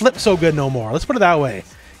 He don't flip so good no more. Let's put it that way.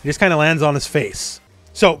 He just kind of lands on his face.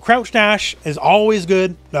 So crouch dash is always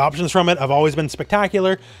good. The options from it have always been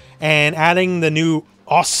spectacular. And adding the new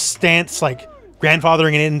os stance, like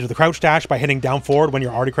grandfathering it into the crouch dash by hitting down forward when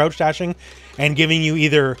you're already crouch dashing, and giving you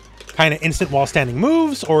either kind of instant while standing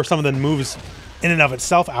moves or some of the moves in and of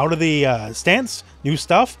itself out of the stance, new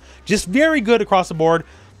stuff. Just very good across the board.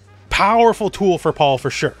 Powerful tool for Paul for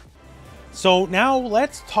sure. So now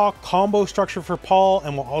let's talk combo structure for Paul,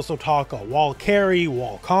 and we'll also talk wall carry,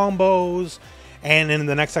 wall combos, and in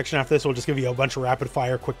the next section after this, we'll just give you a bunch of rapid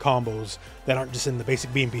fire quick combos that aren't just in the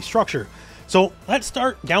basic B&B structure. So let's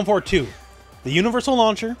start down forward 2. The universal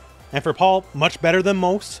launcher, and for Paul, much better than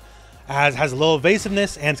most, as has a little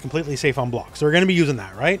evasiveness and it's completely safe on block. So we're going to be using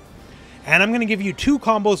that, right? And I'm going to give you 2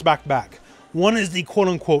 combos back to back. One is the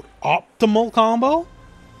quote-unquote optimal combo,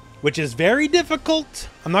 which is very difficult,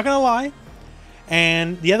 I'm not going to lie.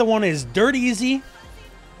 And the other one is dirt easy.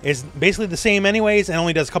 It's basically the same anyways and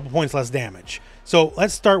only does a couple points less damage. So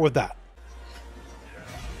let's start with that.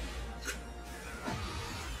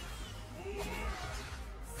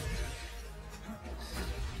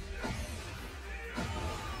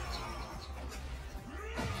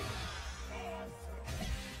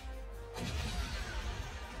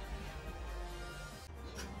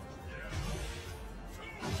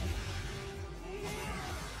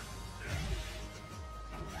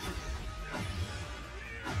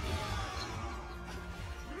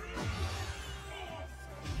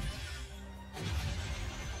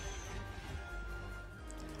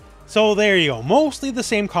 So there you go, mostly the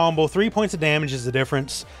same combo, 3 points of damage is the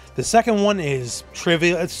difference. The second one is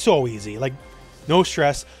trivial, it's so easy, like no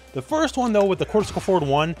stress. The first one though, with the cortical forward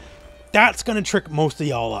 1, that's gonna trick most of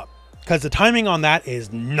y'all up, because the timing on that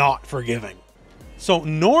is not forgiving. So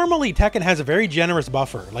normally Tekken has a very generous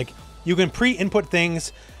buffer, like you can pre-input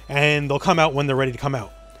things and they'll come out when they're ready to come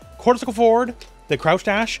out. Cortical forward, the crouch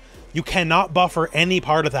dash, you cannot buffer any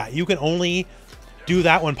part of that. You can only do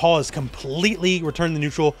that when Paul has completely returned to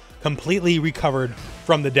neutral, completely recovered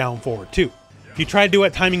from the down forward too. If you try to do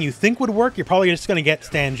it timing you think would work, you're probably just going to get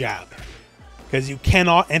stand jab, because you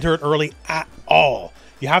cannot enter it early at all.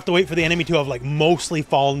 You have to wait for the enemy to have like mostly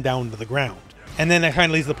fallen down to the ground. And then that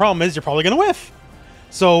kind of leads to the problem is you're probably going to whiff.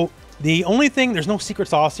 So the only thing, there's no secret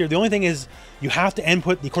sauce here. The only thing is you have to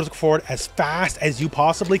input the cortical forward as fast as you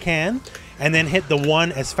possibly can, and then hit the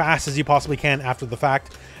 1 as fast as you possibly can after the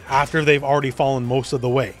fact, after they've already fallen most of the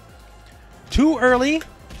way. Too early,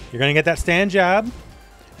 you're going to get that stand jab,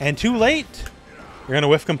 and too late, you're going to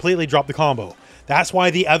whiff completely, drop the combo. That's why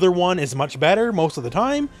the other one is much better most of the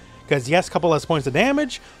time, because yes, a couple less points of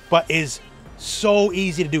damage, but is so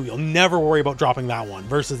easy to do. You'll never worry about dropping that one,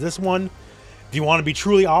 versus this one, if you want to be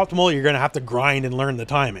truly optimal, you're going to have to grind and learn the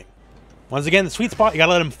timing. Once again, the sweet spot, you got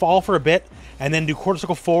to let him fall for a bit, and then do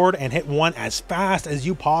cortical forward and hit 1 as fast as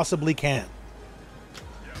you possibly can.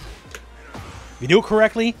 If you do it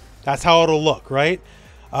correctly, that's how it'll look, right?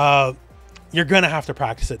 You're going to have to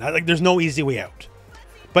practice it. Like, there's no easy way out.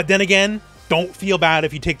 But then again, don't feel bad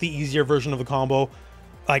if you take the easier version of the combo.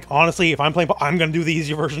 Like, honestly, if I'm playing, I'm going to do the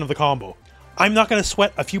easier version of the combo. I'm not going to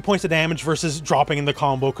sweat a few points of damage versus dropping in the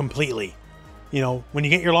combo completely. You know, when you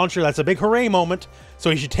get your launcher, that's a big hooray moment. So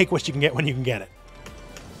you should take what you can get when you can get it.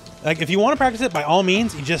 Like, if you want to practice it, by all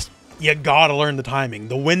means, you gotta learn the timing.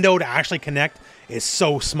 The window to actually connect is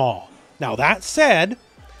so small. Now, that said,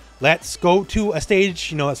 let's go to a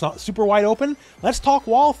stage, you know, that's not super wide open. Let's talk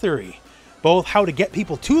wall theory. Both how to get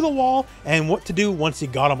people to the wall and what to do once you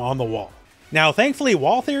got them on the wall. Now, thankfully,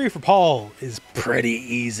 wall theory for Paul is pretty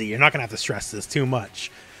easy. You're not gonna have to stress this too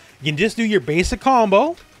much. You can just do your basic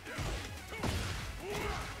combo.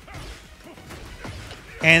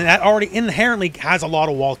 And that already inherently has a lot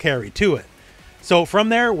of wall carry to it. So from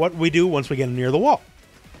there, what we do once we get near the wall.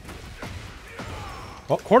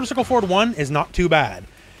 Well, quarter circle forward 1 is not too bad.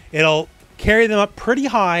 It'll carry them up pretty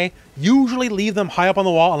high, usually leave them high up on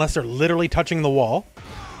the wall unless they're literally touching the wall.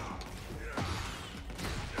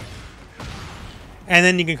 And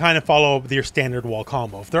then you can kind of follow up with your standard wall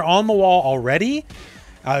combo. If they're on the wall already,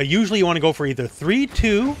 usually you want to go for either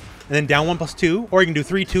 3-2 and then down 1 plus 2, or you can do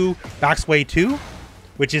 3-2 back sway 2,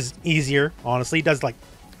 which is easier, honestly. It does like,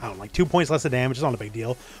 I don't know, like 2 points less of damage. It's not a big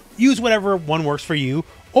deal. Use whatever one works for you,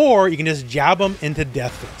 or you can just jab them into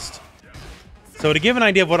Death Fist. So to give an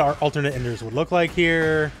idea of what our alternate enders would look like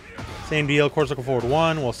here, same deal, quarter circle forward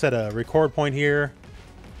 1. We'll set a record point here.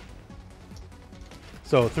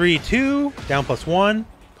 So 3-2, down plus 1,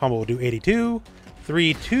 combo will do 82.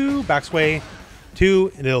 3-2, back sway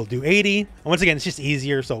 2, and it'll do 80. And once again, it's just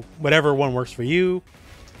easier, so whatever one works for you.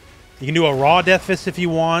 You can do a raw Death Fist if you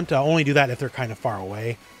want. Only do that if they're kind of far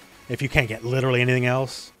away. If you can't get literally anything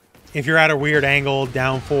else. If you're at a weird angle,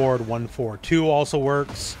 down forward 1-4-2 also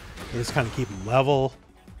works. You just kind of keep them level.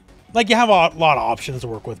 Like, you have a lot of options to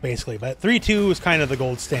work with, basically. But 3-2 is kind of the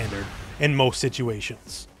gold standard in most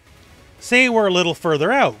situations. Say we're a little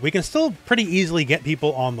further out, we can still pretty easily get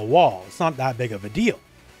people on the wall. It's not that big of a deal.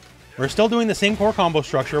 We're still doing the same core combo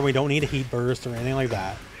structure. We don't need a heat burst or anything like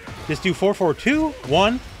that. Just do 4-4-2,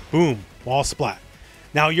 1, boom, wall splat.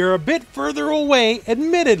 Now you're a bit further away,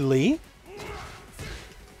 admittedly.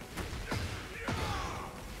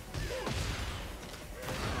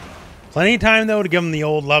 Plenty of time though to give them the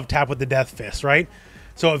old love tap with the Death Fist, right?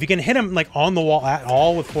 So if you can hit him like on the wall at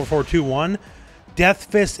all with 4-4-2-1,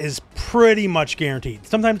 Death Fist is pretty much guaranteed.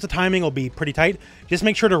 Sometimes the timing will be pretty tight. Just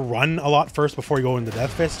make sure to run a lot first before you go into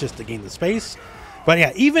Death Fist, just to gain the space. But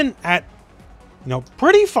yeah, even at, you know,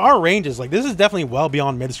 pretty far ranges, like this is definitely well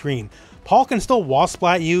beyond mid-screen, Paul can still wall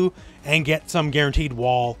splat you and get some guaranteed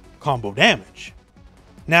wall combo damage.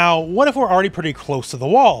 Now, what if we're already pretty close to the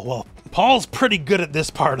wall? Well, Paul's pretty good at this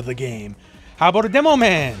part of the game. How about a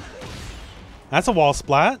Demoman? That's a wall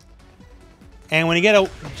splat. And when you get a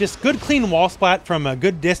just good clean wall splat from a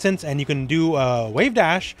good distance and you can do a wave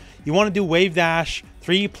dash, you want to do wave dash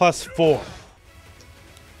 3+4.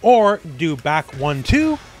 Or do back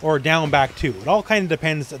 1-2 or down back 2. It all kind of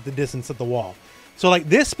depends at the distance of the wall. So like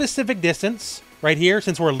this specific distance right here,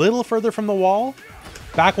 since we're a little further from the wall,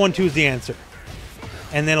 back 1-2 is the answer.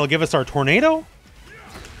 And then it'll give us our tornado.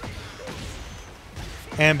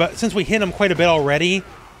 But since we hit them quite a bit already,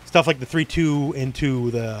 stuff like the 3-2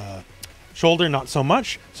 into the shoulder, not so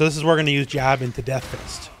much. So this is where we're going to use jab into Death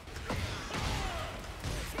Fist.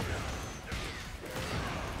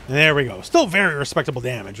 And there we go. Still very respectable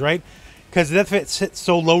damage, right? Because Death Fist sits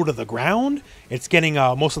so low to the ground, it's getting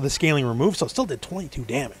most of the scaling removed, so it still did 22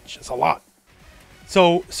 damage. That's a lot.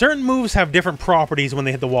 So certain moves have different properties when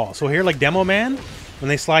they hit the wall. So here, like Demoman, when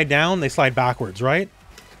they slide down, they slide backwards, right?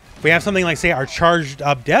 If we have something like, say, our charged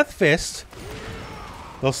up Death Fist,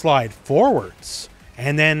 they'll slide forwards.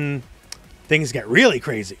 And then things get really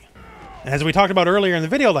crazy. And as we talked about earlier in the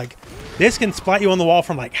video, like, this can splat you on the wall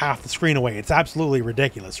from like half the screen away. It's absolutely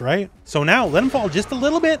ridiculous, right? So now let him fall just a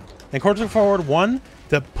little bit, then quarter forward 1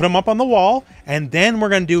 to put him up on the wall, and then we're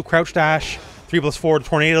going to do crouch dash 3+4 to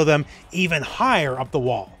tornado them even higher up the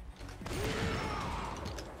wall.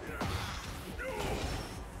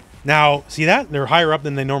 Now, see that? They're higher up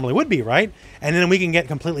than they normally would be, right? And then we can get a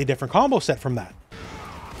completely different combo set from that.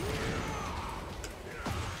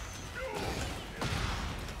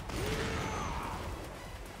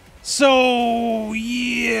 So,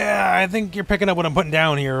 yeah, I think you're picking up what I'm putting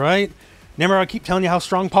down here, right? Remember I keep telling you how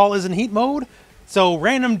strong Paul is in heat mode? So,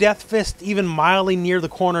 random Death Fist, even mildly near the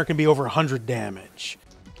corner, can be over 100 damage.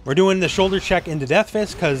 We're doing the shoulder check into Death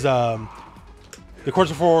Fist because the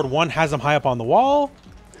quarter forward 1 has them high up on the wall.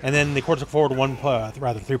 And then the quarter forward 1,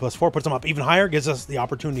 rather 3+4, puts them up even higher, gives us the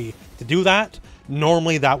opportunity to do that.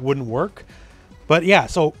 Normally that wouldn't work. But yeah,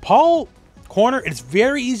 so Paul corner, it's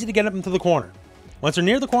very easy to get up into the corner. Once they're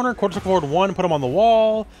near the corner, quarter forward 1, put them on the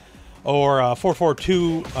wall. Or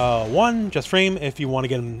 4-4-2-1, just frame if you want to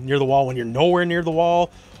get them near the wall when you're nowhere near the wall.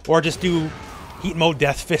 Or just do heat mode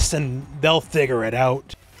Death Fist and they'll figure it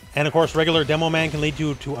out. And of course, regular Demoman can lead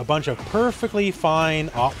you to a bunch of perfectly fine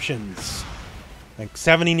options. Like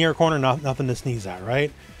 70 near corner, nothing to sneeze at,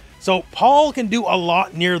 right? So Paul can do a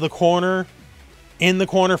lot near the corner, in the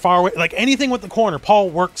corner, far away. Like anything with the corner, Paul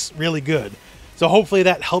works really good. So hopefully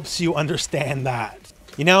that helps you understand that.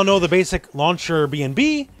 You now know the basic launcher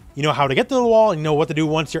B&B, you know how to get to the wall, and you know what to do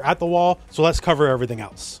once you're at the wall. So let's cover everything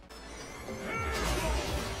else.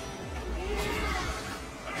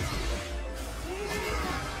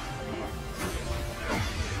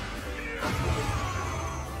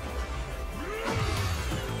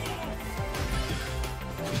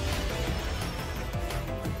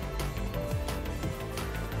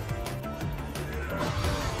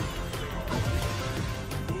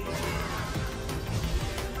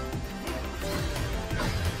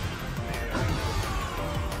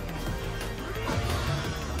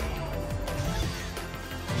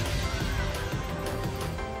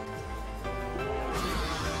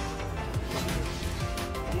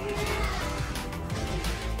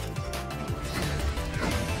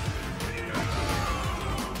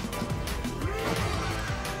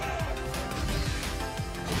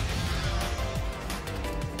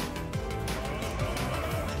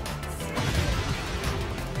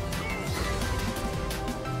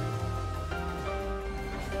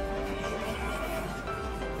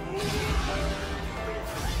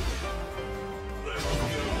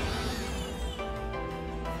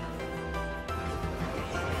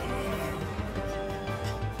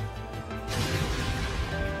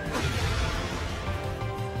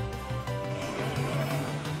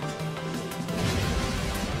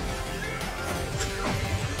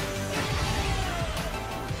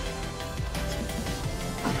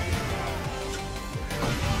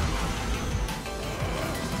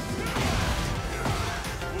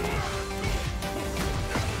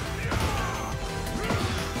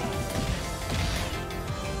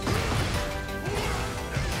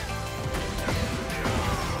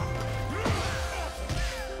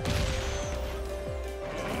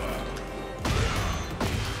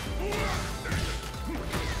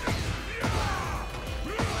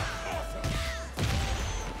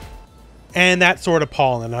 And that's sort of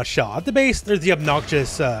Paul in a nutshell. At the base, there's the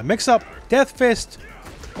obnoxious mix-up, Death Fist,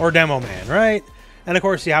 or Demoman, right? And of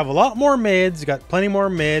course, you have a lot more mids. You got plenty more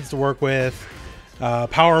mids to work with.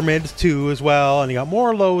 Power mids too as well. And you got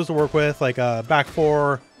more lows to work with, like back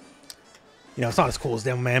four. You know, it's not as cool as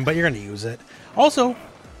Demoman, but you're going to use it. Also,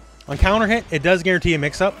 on counter hit, it does guarantee a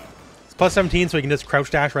mix-up. It's plus 17, so you can just crouch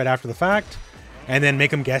dash right after the fact. And then make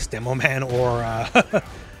them guess Demoman or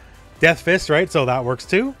Death Fist, right? So that works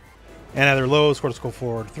too. And either lows, quarter go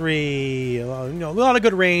forward 3, you know, a lot of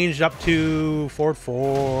good range, up to forward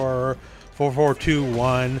 4, 4, 4, 2,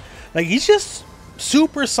 1. Like, he's just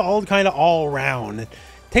super solid kind of all around.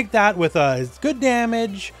 Take that with good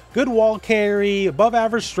damage, good wall carry, above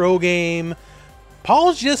average throw game.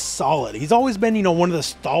 Paul's just solid. He's always been, you know, one of the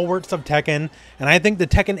stalwarts of Tekken. And I think the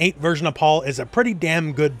Tekken 8 version of Paul is a pretty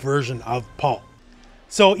damn good version of Paul.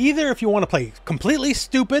 So either if you want to play completely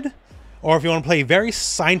stupid, or if you want to play very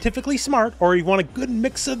scientifically smart, or you want a good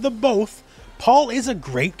mix of the both, Paul is a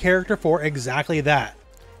great character for exactly that.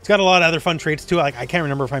 He's got a lot of other fun traits too. Like, I can't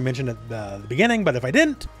remember if I mentioned at the beginning, but if I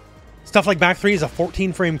didn't, stuff like back 3 is a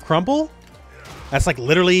 14 frame crumple. That's like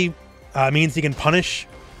literally means he can punish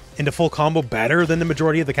into full combo better than the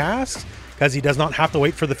majority of the cast, because he does not have to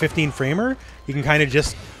wait for the 15 framer. He can kind of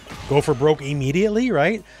just go for broke immediately,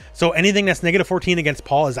 right? So anything that's negative 14 against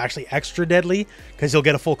Paul is actually extra deadly, because he'll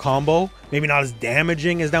get a full combo. Maybe not as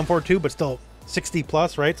damaging as down forward 2, but still 60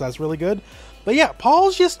 plus, right? So that's really good. But yeah,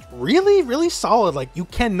 Paul's just really, really solid. Like, you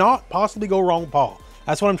cannot possibly go wrong with Paul.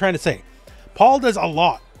 That's what I'm trying to say. Paul does a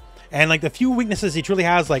lot. And like the few weaknesses he truly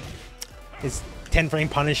has, like his 10 frame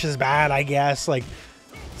punish is bad, I guess. Like,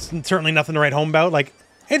 it's certainly nothing to write home about. Like,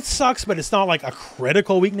 it sucks, but it's not like a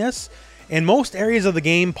critical weakness. In most areas of the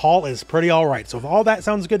game, Paul is pretty alright. So if all that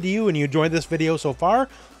sounds good to you and you enjoyed this video so far,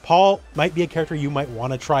 Paul might be a character you might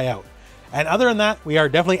want to try out. And other than that, we are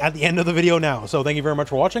definitely at the end of the video now. So thank you very much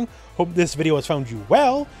for watching. Hope this video has found you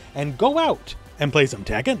well, and go out and play some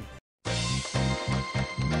Tekken.